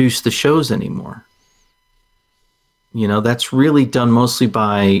really produce the shows anymore. You know, that's really done mostly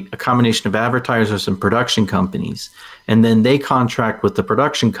by a combination of advertisers and production companies. And then they contract with the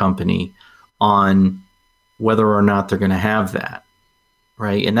production company on whether or not they're going to have that.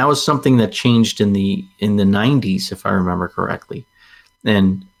 Right. And that was something that changed in the 90s, if I remember correctly.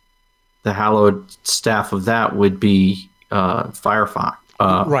 And the hallowed staff of that would be Firefly.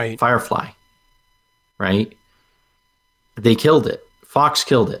 Right. They killed it. Fox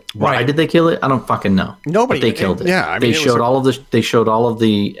killed it. Why Right. did they kill it? I don't fucking know. Nobody. But they killed it. Yeah, I mean, they showed all of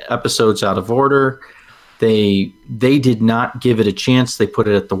the episodes out of order. They did not give it a chance. They put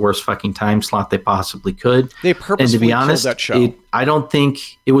it at the worst fucking time slot they possibly could. They purposely and to be honest, killed that show. I don't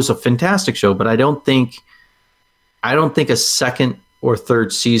think it was a fantastic show, but I don't think a second or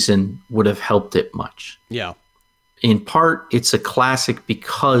third season would have helped it much. Yeah. In part, it's a classic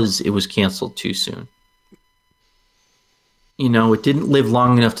because it was canceled too soon. You know, it didn't live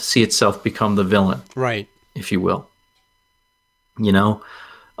long enough to see itself become the villain, Right. if you will. You know,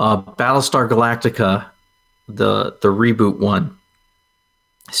 Battlestar Galactica, the reboot one,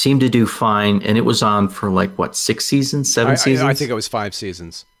 seemed to do fine, and it was on for like what, 6 seasons, 7 seasons? I think it was 5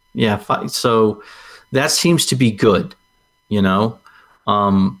 seasons. Yeah, 5. So that seems to be good, you know.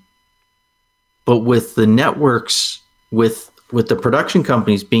 But with the networks, with the production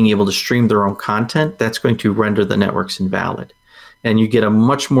companies being able to stream their own content, that's going to render the networks invalid. And you get a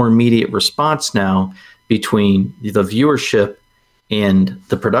much more immediate response now between the viewership and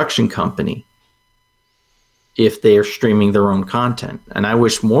the production company if they are streaming their own content. And I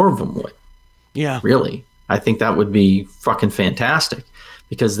wish more of them would. Yeah. Really. I think that would be fucking fantastic,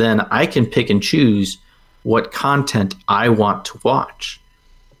 because then I can pick and choose what content I want to watch.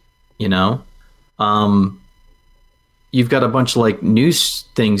 You know? You've got a bunch of like news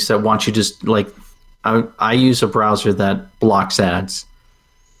things that want you just like, I use a browser that blocks ads,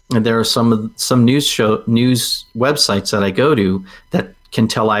 and there are some news websites that I go to that can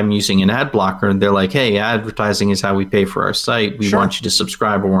tell I'm using an ad blocker, and they're like, hey, advertising is how we pay for our site. We want you to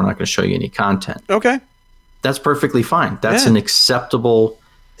subscribe, or we're not going to show you any content. Okay. That's perfectly fine. That's an acceptable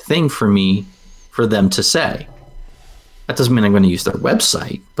thing for them to say. That doesn't mean I'm going to use their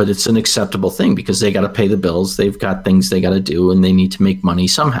website, but it's an acceptable thing because they got to pay the bills. They've got things they got to do, and they need to make money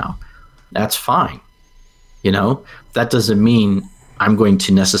somehow. That's fine. That doesn't mean I'm going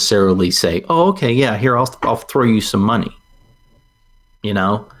to necessarily say, oh, okay, yeah, here, I'll throw you some money.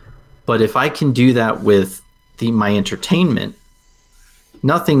 But if I can do that with my entertainment,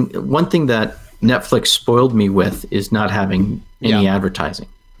 one thing that Netflix spoiled me with is not having any advertising.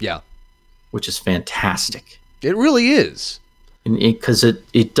 Yeah. Which is fantastic. It really is. Because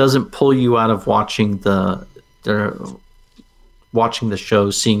it doesn't pull you out of watching the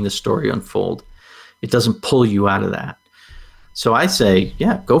show, seeing the story unfold. It doesn't pull you out of that. So I say,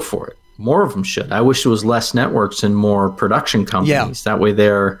 yeah, go for it. More of them should. I wish there was less networks and more production companies. Yeah. That way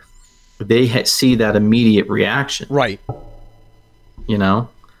they see that immediate reaction. Right.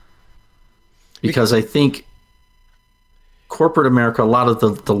 Because I think corporate America, a lot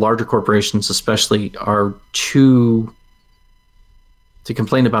of the larger corporations especially, are to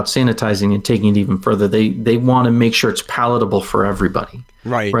complain about sanitizing and taking it even further. They want to make sure it's palatable for everybody.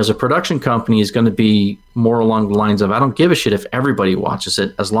 Right. Whereas a production company is going to be more along the lines of, I don't give a shit if everybody watches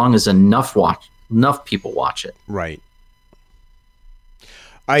it as long as enough people watch it. Right.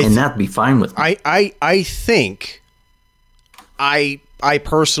 That'd be fine with me. I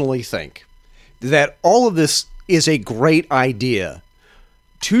personally think that all of this is a great idea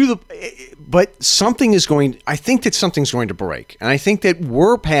but I think that something's going to break. And I think that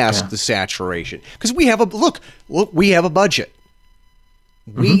we're past the saturation because we have a budget.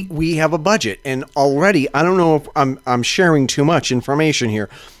 We have a budget, and already, I don't know if I'm sharing too much information here.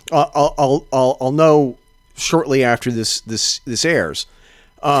 I'll know shortly after this airs,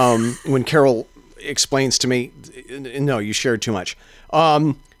 when Carol explains to me, no, you shared too much.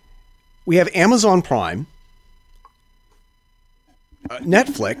 We have Amazon Prime,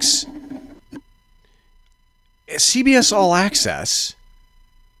 Netflix, CBS All Access.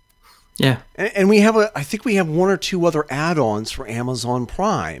 Yeah. And I think we have one or two other add-ons for Amazon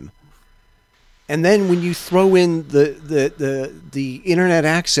Prime. And then when you throw in the internet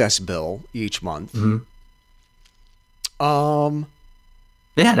access bill each month, it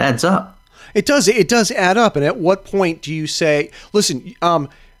adds up. It does add up. And at what point do you say, listen,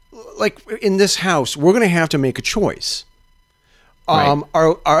 like in this house, we're going to have to make a choice. Right.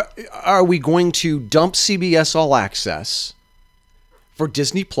 Are we going to dump CBS All Access for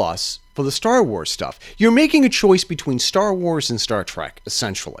Disney Plus for the Star Wars stuff? You're making a choice between Star Wars and Star Trek,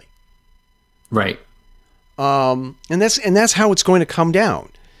 essentially. Right. And that's how it's going to come down.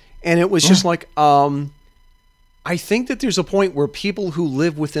 And it was just like, I think that there's a point where people who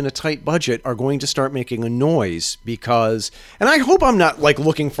live within a tight budget are going to start making a noise because, and I hope I'm not like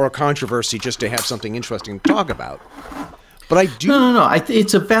looking for a controversy just to have something interesting to talk about. But I do. No.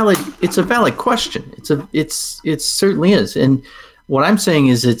 It's a valid question. It certainly is. And what I'm saying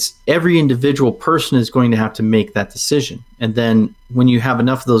is it's every individual person is going to have to make that decision. And then when you have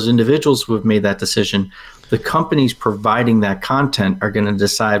enough of those individuals who have made that decision, the companies providing that content are going to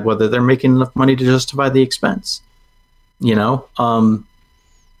decide whether they're making enough money to justify the expense. I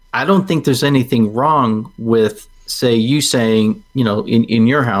don't think there's anything wrong with, say, you saying, in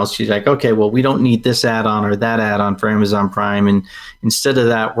your house, you're like, okay, well, we don't need this add-on or that add-on for Amazon Prime. And instead of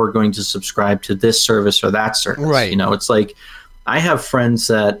that, we're going to subscribe to this service or that service. Right. It's like, I have friends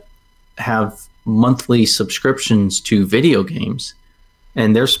that have monthly subscriptions to video games,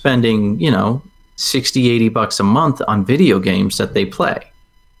 and they're spending, $60, $80 a month on video games that they play.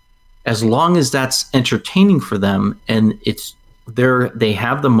 As long as that's entertaining for them and they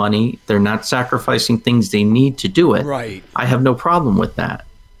have the money, they're not sacrificing things they need to do it. Right. I have no problem with that.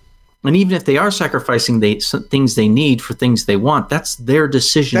 And even if they are sacrificing things they need for things they want, that's their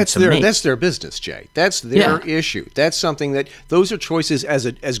decision to make. That's their business, Jay. That's their issue. That's something that those are choices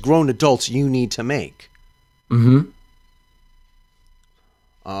as grown adults you need to make. Mm-hmm.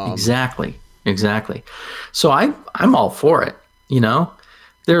 Exactly. So I'm all for it.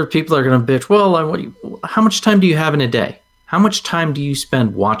 There are people that are going to bitch, well, how much time do you have in a day? How much time do you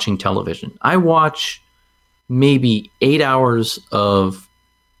spend watching television? I watch maybe 8 hours of,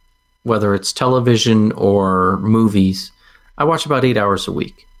 whether it's television or movies, I watch about 8 hours a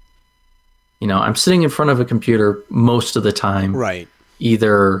week. I'm sitting in front of a computer most of the time. Right.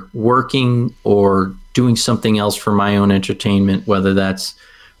 Either working or doing something else for my own entertainment, whether that's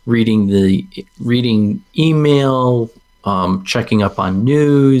reading email, checking up on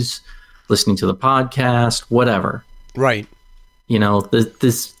news, listening to the podcast, whatever. Right.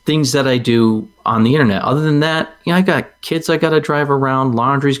 The things that I do on the internet. Other than that, I got kids I got to drive around,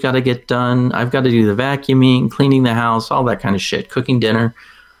 laundry's got to get done, I've got to do the vacuuming, cleaning the house, all that kind of shit, cooking dinner.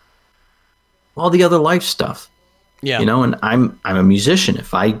 all the other life stuff. Yeah. You know, and I'm a musician.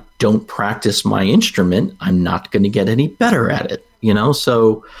 If I don't practice my instrument, I'm not going to get any better at it, you know?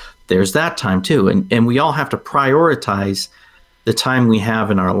 So there's that time too. And we all have to prioritize the time we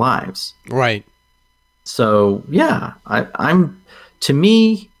have in our lives. Right. So yeah, to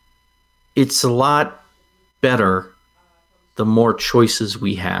me, it's a lot better the more choices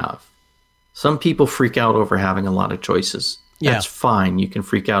we have. Some people freak out over having a lot of choices. That's fine. You can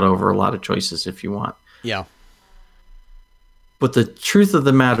freak out over a lot of choices if you want. Yeah. But the truth of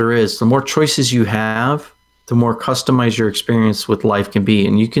the matter is, the more choices you have, the more customized your experience with life can be.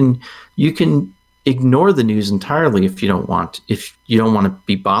 And you can ignore the news entirely if you don't want to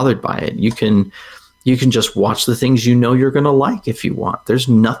be bothered by it. You can just watch the things you know you're going to like if you want. There's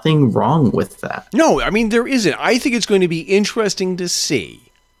nothing wrong with that. No, I mean, there isn't. I think it's going to be interesting to see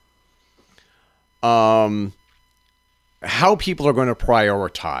how people are going to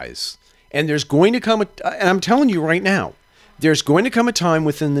prioritize. And there's going to come, and I'm telling you right now, there's going to come a time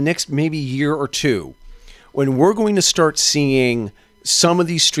within the next maybe year or two when we're going to start seeing some of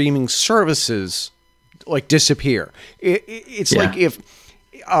these streaming services like disappear. It's like if...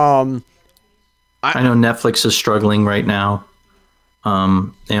 I know Netflix is struggling right now.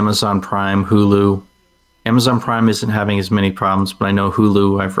 Amazon Prime, Hulu. Amazon Prime isn't having as many problems, but I know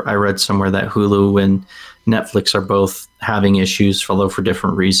Hulu. I read somewhere that Hulu and Netflix are both having issues, although for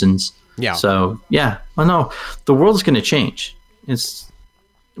different reasons. Yeah. So yeah, I know the world's going to change.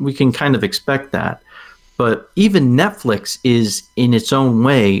 We can kind of expect that, but even Netflix is in its own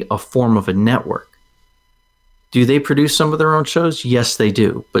way a form of a network. Do they produce some of their own shows? Yes, they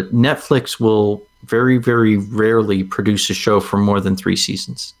do. But Netflix will very, very rarely produce a show for more than 3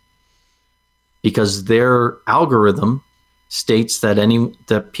 seasons because their algorithm states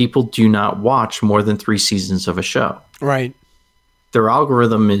that people do not watch more than 3 seasons of a show. Right. Their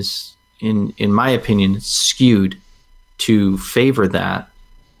algorithm is, in my opinion, skewed to favor that.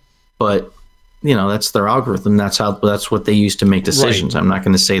 But, you know, that's their algorithm. That's what they use to make decisions. Right. I'm not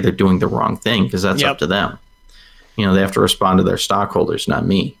going to say they're doing the wrong thing because that's up to them. You know, they have to respond to their stockholders, not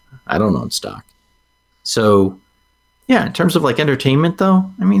me. I don't own stock. So, yeah, in terms of like entertainment, though,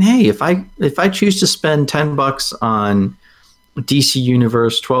 I mean, hey, if I choose to spend $10 on DC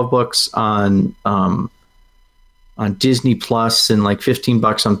Universe, $12 on Disney Plus, and like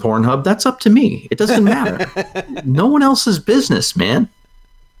 $15 on Pornhub, that's up to me. It doesn't matter. No one else's business, man.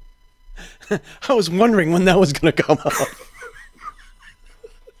 I was wondering when that was going to come up.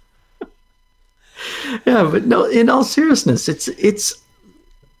 Yeah, but no, in all seriousness, it's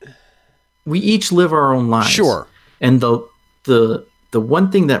we each live our own lives. Sure. And the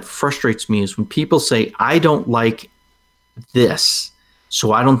one thing that frustrates me is when people say, I don't like this,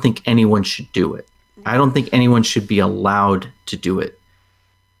 so I don't think anyone should do it. I don't think anyone should be allowed to do it.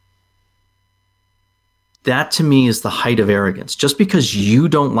 That to me is the height of arrogance. Just because you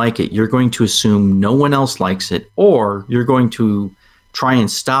don't like it, you're going to assume no one else likes it, or you're going to try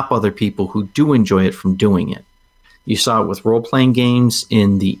and stop other people who do enjoy it from doing it. You saw it with role-playing games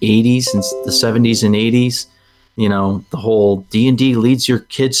in the 80s and the 70s and 80s. You know, the whole D&D leads your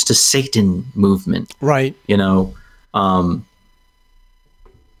kids to Satan movement. Right. You know,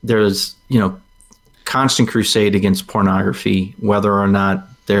 there's, you know, constant crusade against pornography, whether or not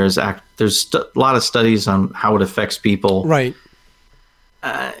there's a lot of studies on how it affects people. Right.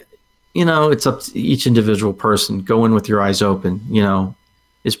 You know, it's up to each individual person. Go in with your eyes open. You know,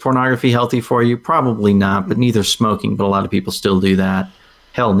 is pornography healthy for you? Probably not, but neither smoking, but a lot of people still do that.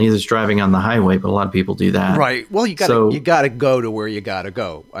 Hell, neither's driving on the highway, but a lot of people do that. Right. Well, you got to go to where you got to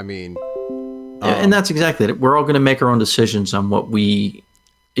go. I mean, and that's exactly it. We're all going to make our own decisions on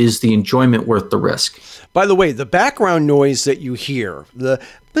is the enjoyment worth the risk. By the way, the background noise that you hear,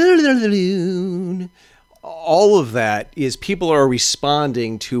 all of that is people are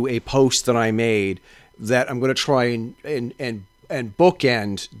responding to a post that I made that I'm going to try and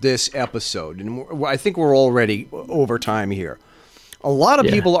bookend this episode. And I think we're already over time here. A lot of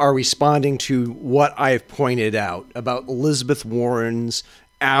people are responding to what I've pointed out about Elizabeth Warren's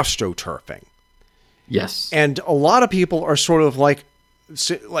astroturfing. Yes. And a lot of people are sort of like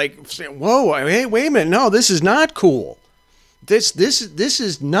saying, whoa, hey, wait a minute. No, this is not cool. This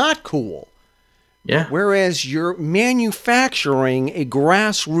is not cool. Yeah. Whereas you're manufacturing a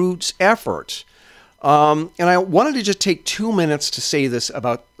grassroots effort. And I wanted to just take 2 minutes to say this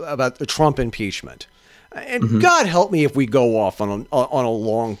about the Trump impeachment. And God help me if we go off on a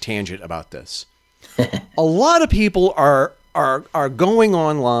long tangent about this. A lot of people are going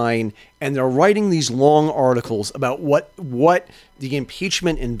online and they're writing these long articles about what the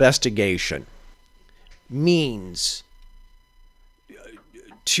impeachment investigation means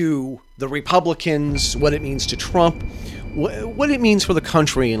to the Republicans, what it means to Trump, what it means for the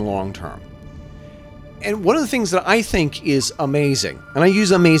country in long term. And one of the things that I think is amazing, and I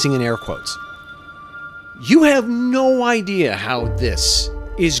use amazing in air quotes, you have no idea how this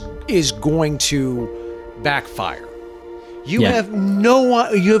is going to backfire. You have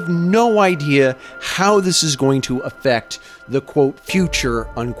no idea how this is going to affect the quote future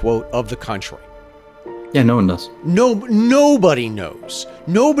unquote of the country. Yeah, no one does. Nobody knows.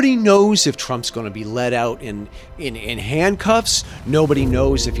 Nobody knows if Trump's going to be let out in handcuffs. Nobody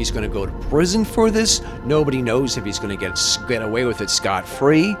knows if he's going to go to prison for this. Nobody knows if he's going to get away with it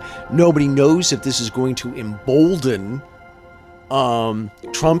scot-free. Nobody knows if this is going to embolden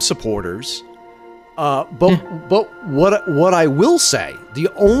Trump supporters. But what I will say, the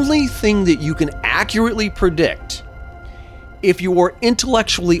only thing that you can accurately predict, if you are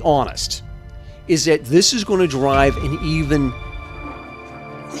intellectually honest, is that this is going to drive an even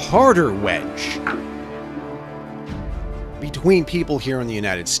harder wedge between people here in the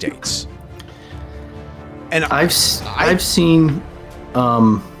United States. And I've seen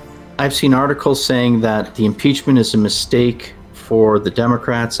articles saying that the impeachment is a mistake for the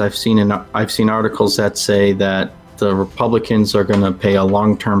Democrats. I've seen articles that say that the Republicans are going to pay a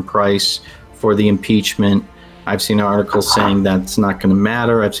long-term price for the impeachment. I've seen articles saying that it's not going to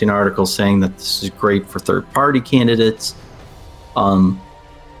matter. I've seen articles saying that this is great for third-party candidates. The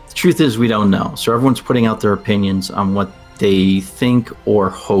truth is we don't know. So everyone's putting out their opinions on what they think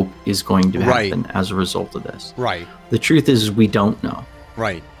or hope is going to happen as a result of this. Right. The truth is we don't know.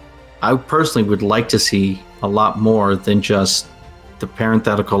 Right. I personally would like to see a lot more than just the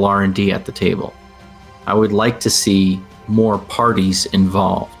parenthetical R&D at the table. I would like to see more parties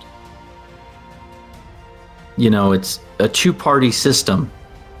involved. You know, it's a two-party system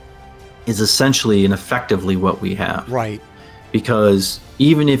is essentially and effectively what we have. Right. Because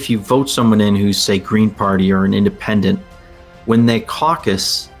even if you vote someone in who's, say, Green Party or an independent, when they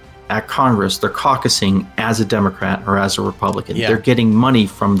caucus at Congress, they're caucusing as a Democrat or as a Republican. Yeah. They're getting money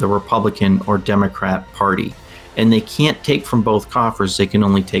from the Republican or Democrat party. And they can't take from both coffers. They can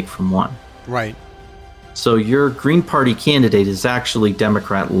only take from one. Right. So your Green Party candidate is actually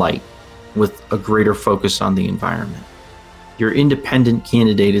Democrat light, with a greater focus on the environment. Your independent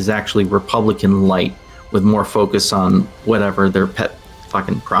candidate is actually Republican light with more focus on whatever their pet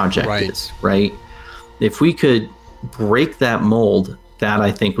fucking project is, right? If we could break that mold, that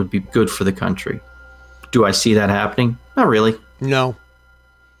I think would be good for the country. Do I see that happening? Not really. No.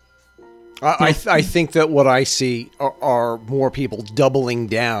 I think that what I see are more people doubling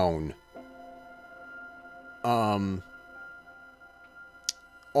down on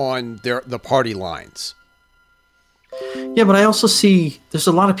the party lines. Yeah, but I also see there's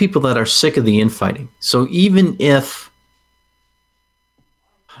a lot of people that are sick of the infighting. So even if,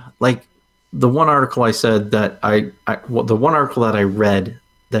 like, the one article I said that the one article that I read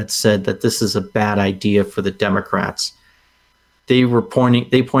that said that this is a bad idea for the Democrats, they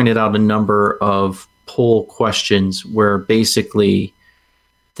pointed out a number of poll questions where basically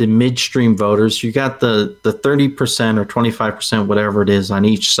the midstream voters, you got the 30% or 25%, whatever it is on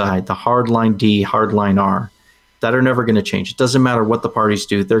each side, the hardline D, hardline R, that are never going to change. It doesn't matter what the parties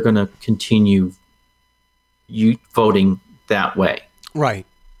do. They're going to continue voting that way. Right.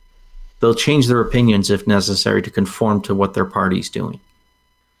 They'll change their opinions if necessary to conform to what their party's doing.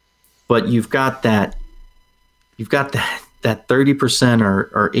 But you've got that 30%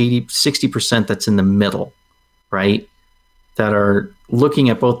 or 80, 60% that's in the middle, right? That are looking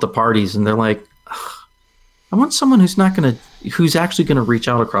at both the parties and they're like, I want someone who's actually going to reach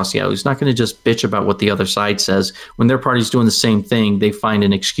out across the aisle, who's not going to just bitch about what the other side says. When their party's doing the same thing, they find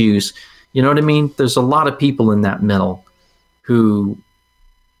an excuse. You know what I mean? There's a lot of people in that middle who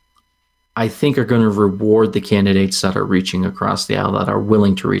I think are going to reward the candidates that are reaching across the aisle, that are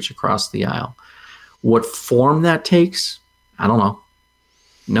willing to reach across the aisle. What form that takes, I don't know.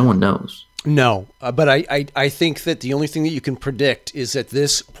 No one knows. No, but I think that the only thing that you can predict is that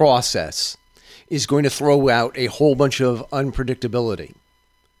this process is going to throw out a whole bunch of unpredictability.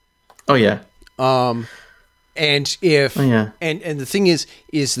 Oh yeah. And if and the thing is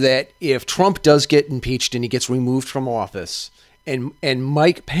that if Trump does get impeached and he gets removed from office, and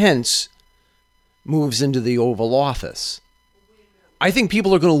Mike Pence moves into the Oval Office, I think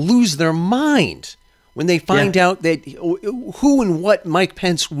people are going to lose their mind when they find out that who and what Mike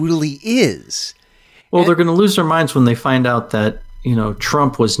Pence really is. Well, they're going to lose their minds when they find out that, you know,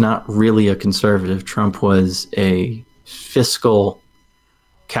 Trump was not really a conservative. Trump was a fiscal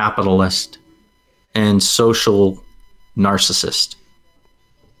capitalist and social narcissist.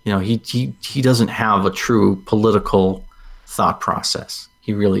 You know, he doesn't have a true political thought process.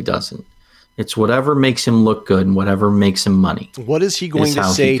 He really doesn't. It's whatever makes him look good and whatever makes him money. What is he going to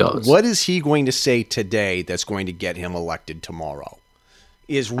say? What is he going to say today that's going to get him elected tomorrow?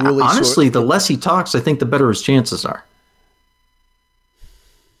 Is really honestly, the less he talks, I think the better his chances are.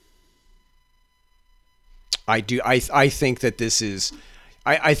 I do. I think that this is.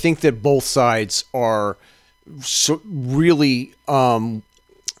 I think that both sides are really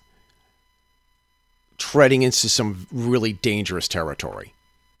treading into some really dangerous territory.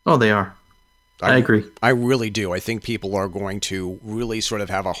 Oh, they are. I agree. I really do. I think people are going to really sort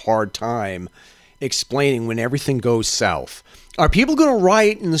of have a hard time explaining when everything goes south. Are people going to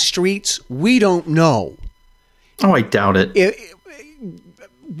riot in the streets? We don't know. Oh, I doubt it.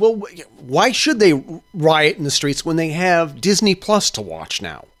 Well, why should they riot in the streets when they have Disney Plus to watch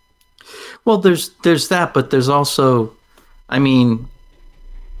now? Well, there's that, but there's also, I mean,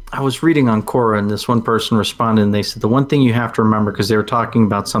 I was reading on Quora, and this one person responded, and they said the one thing you have to remember, because they were talking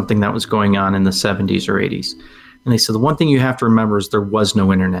about something that was going on in the 70s or 80s, and they said the one thing you have to remember is there was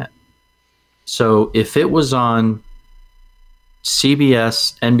no internet. So if it was on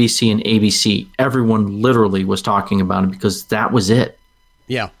CBS, NBC, and ABC, everyone literally was talking about it because that was it.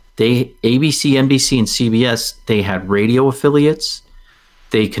 Yeah. ABC, NBC, and CBS, they had radio affiliates.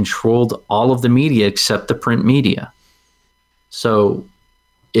 They controlled all of the media except the print media. So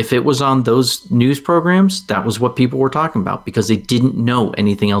if it was on those news programs, that was what people were talking about because they didn't know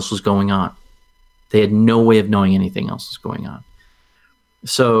anything else was going on. They had no way of knowing anything else was going on.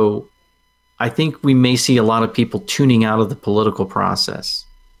 So I think we may see a lot of people tuning out of the political process,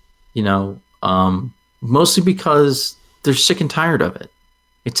 mostly because they're sick and tired of it.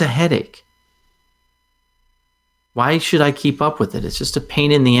 It's a headache. Why should I keep up with it? It's just a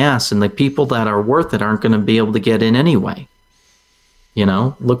pain in the ass, and the people that are worth it aren't going to be able to get in anyway.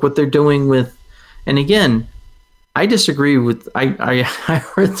 Look what they're doing with, and again, I disagree with, I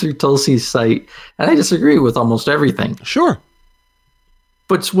read through Tulsi's site, and I disagree with almost everything. Sure.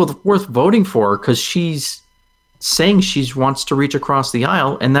 But it's worth voting for her because she's saying she wants to reach across the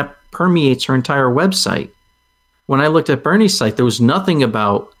aisle, and that permeates her entire website. When I looked at Bernie's site, there was nothing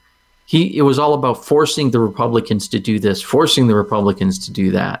about, it was all about forcing the Republicans to do this, forcing the Republicans to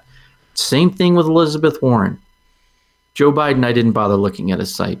do that. Same thing with Elizabeth Warren. Joe Biden, I didn't bother looking at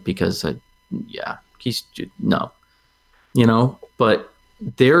his site because, but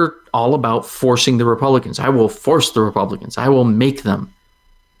they're all about forcing the Republicans. I will force the Republicans. I will make them.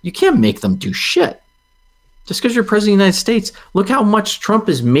 You can't make them do shit. Just because you're president of the United States, look how much Trump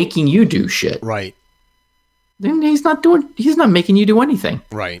is making you do shit. Right. Then he's not making you do anything.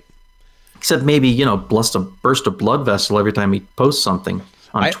 Right. Except maybe, burst a blood vessel every time he posts something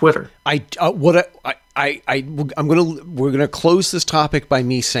on Twitter. We're gonna close this topic by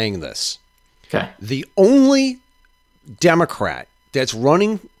me saying this. Okay. The only Democrat that's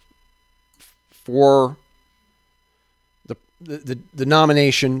running for the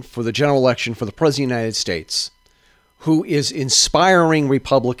nomination for the general election for the president of the United States, who is inspiring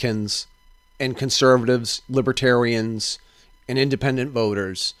Republicans and conservatives, libertarians, and independent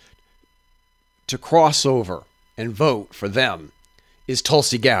voters to cross over and vote for them, is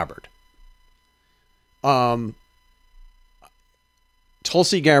Tulsi Gabbard.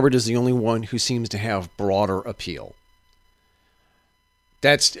 Tulsi Gabbard is the only one who seems to have broader appeal.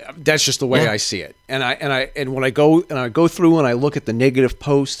 That's just the way I see it. And when I go through and I look at the negative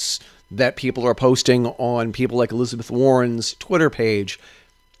posts that people are posting on people like Elizabeth Warren's Twitter page,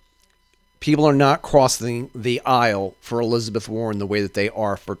 people are not crossing the aisle for Elizabeth Warren the way that they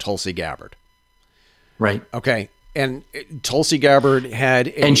are for Tulsi Gabbard. Right. Okay. And Tulsi Gabbard had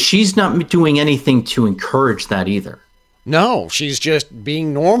and she's not doing anything to encourage that either. No, she's just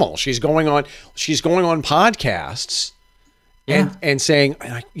being normal. She's going on podcasts and saying,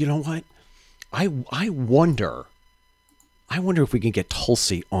 you know what? I wonder if we can get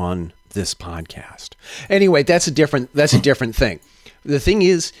Tulsi on this podcast. Anyway, that's a different thing. The thing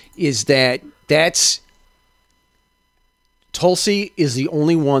is that Tulsi is the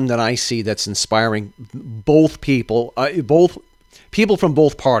only one that I see that's inspiring both people from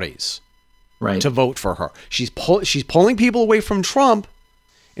both parties, right, to vote for her. She's pulling people away from Trump,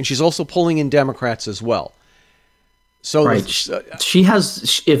 and she's also pulling in Democrats as well. So right, she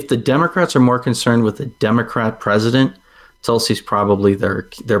has. If the Democrats are more concerned with a Democrat president, Tulsi's probably their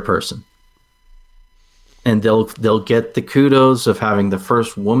person, and they'll get the kudos of having the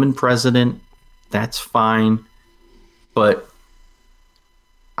first woman president. That's fine. But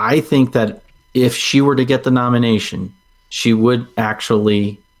I think that if she were to get the nomination, she would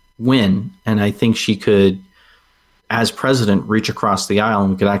actually win. And I think she could, as president, reach across the aisle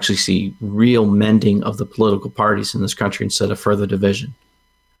and we could actually see real mending of the political parties in this country instead of further division.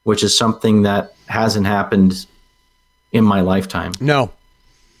 which is something that hasn't happened in my lifetime. No.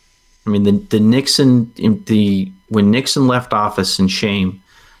 I mean, when Nixon left office in shame,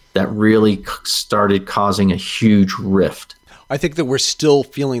 that really started causing a huge rift. I think that we're still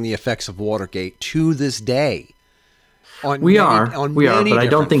feeling the effects of Watergate to this day. We are, but I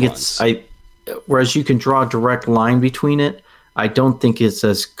don't think whereas you can draw a direct line between it, I don't think it's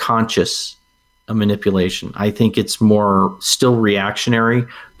as conscious a manipulation. I think it's more still reactionary,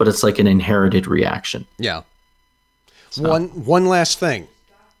 but it's like an inherited reaction. Yeah. So. One last thing.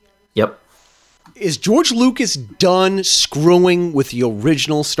 Yep. Is George Lucas done screwing with the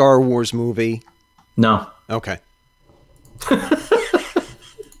original Star Wars movie? No. Okay.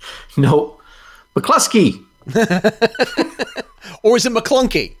 No. McCluskey. Or is it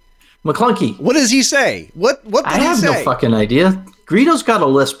McClunky? McClunky. What does he say? What did he say? I have no fucking idea. Greedo's got a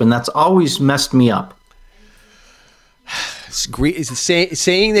lisp, and that's always messed me up. Is it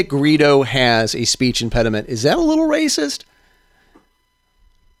saying that Greedo has a speech impediment, is that a little racist?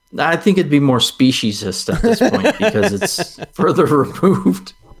 I think it'd be more speciesist at this point because it's further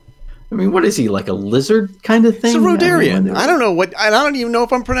removed. I mean, what is he, like a lizard kind of thing? It's a Rodarian. I don't know I don't even know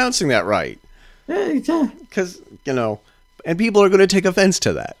if I'm pronouncing that right. Because, and people are going to take offense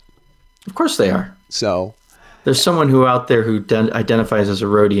to that. Of course they are. So there's someone out there who identifies as a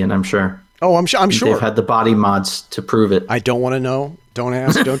Rhodian, I'm sure. Oh, I'm sure. They've had the body mods to prove it. I don't want to know. Don't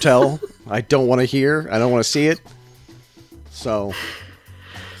ask. Don't tell. I don't want to hear. I don't want to see it. So.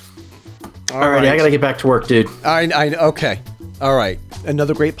 All right. I got to get back to work, dude. Okay. All right.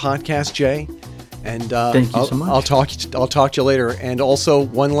 Another great podcast, Jay. And thank you so much. I'll talk to you later. And also,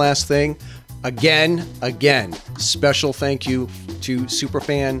 one last thing. Again, special thank you to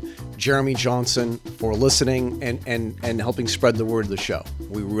superfan Jeremy Johnson for listening and helping spread the word of the show.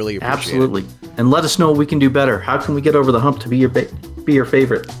 We really appreciate Absolutely. it. And let us know what we can do better. How can we get over the hump to be your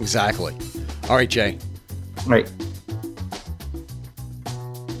favorite? Exactly. All right, Jay. All right.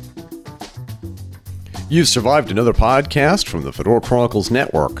 You've survived another podcast from the Fedora Chronicles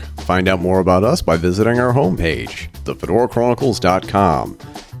Network. Find out more about us by visiting our homepage, thefedorachronicles.com.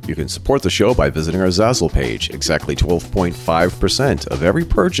 You can support the show by visiting our Zazzle page. Exactly 12.5% of every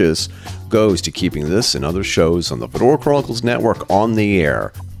purchase goes to keeping this and other shows on the Fedora Chronicles Network on the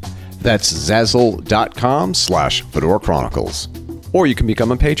air. That's Zazzle.com/Fedora Chronicles. Or you can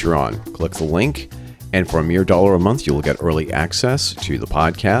become a Patreon. Click the link, and for a mere $1 a month, you'll get early access to the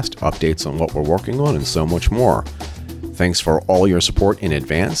podcast, updates on what we're working on, and so much more. Thanks for all your support in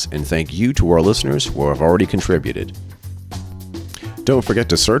advance, and thank you to our listeners who have already contributed. Don't forget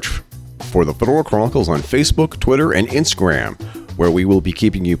to search for the Fedora Chronicles on Facebook, Twitter, and Instagram, where we will be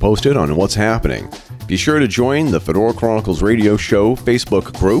keeping you posted on what's happening. Be sure to join the Fedora Chronicles Radio Show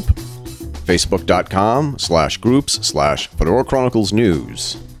Facebook group, facebook.com/groups/Fedora Chronicles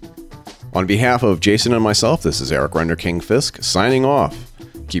News. On behalf of Jason and myself, this is Eric Render King Fisk signing off.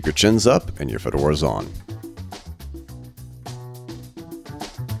 Keep your chins up and your fedoras on.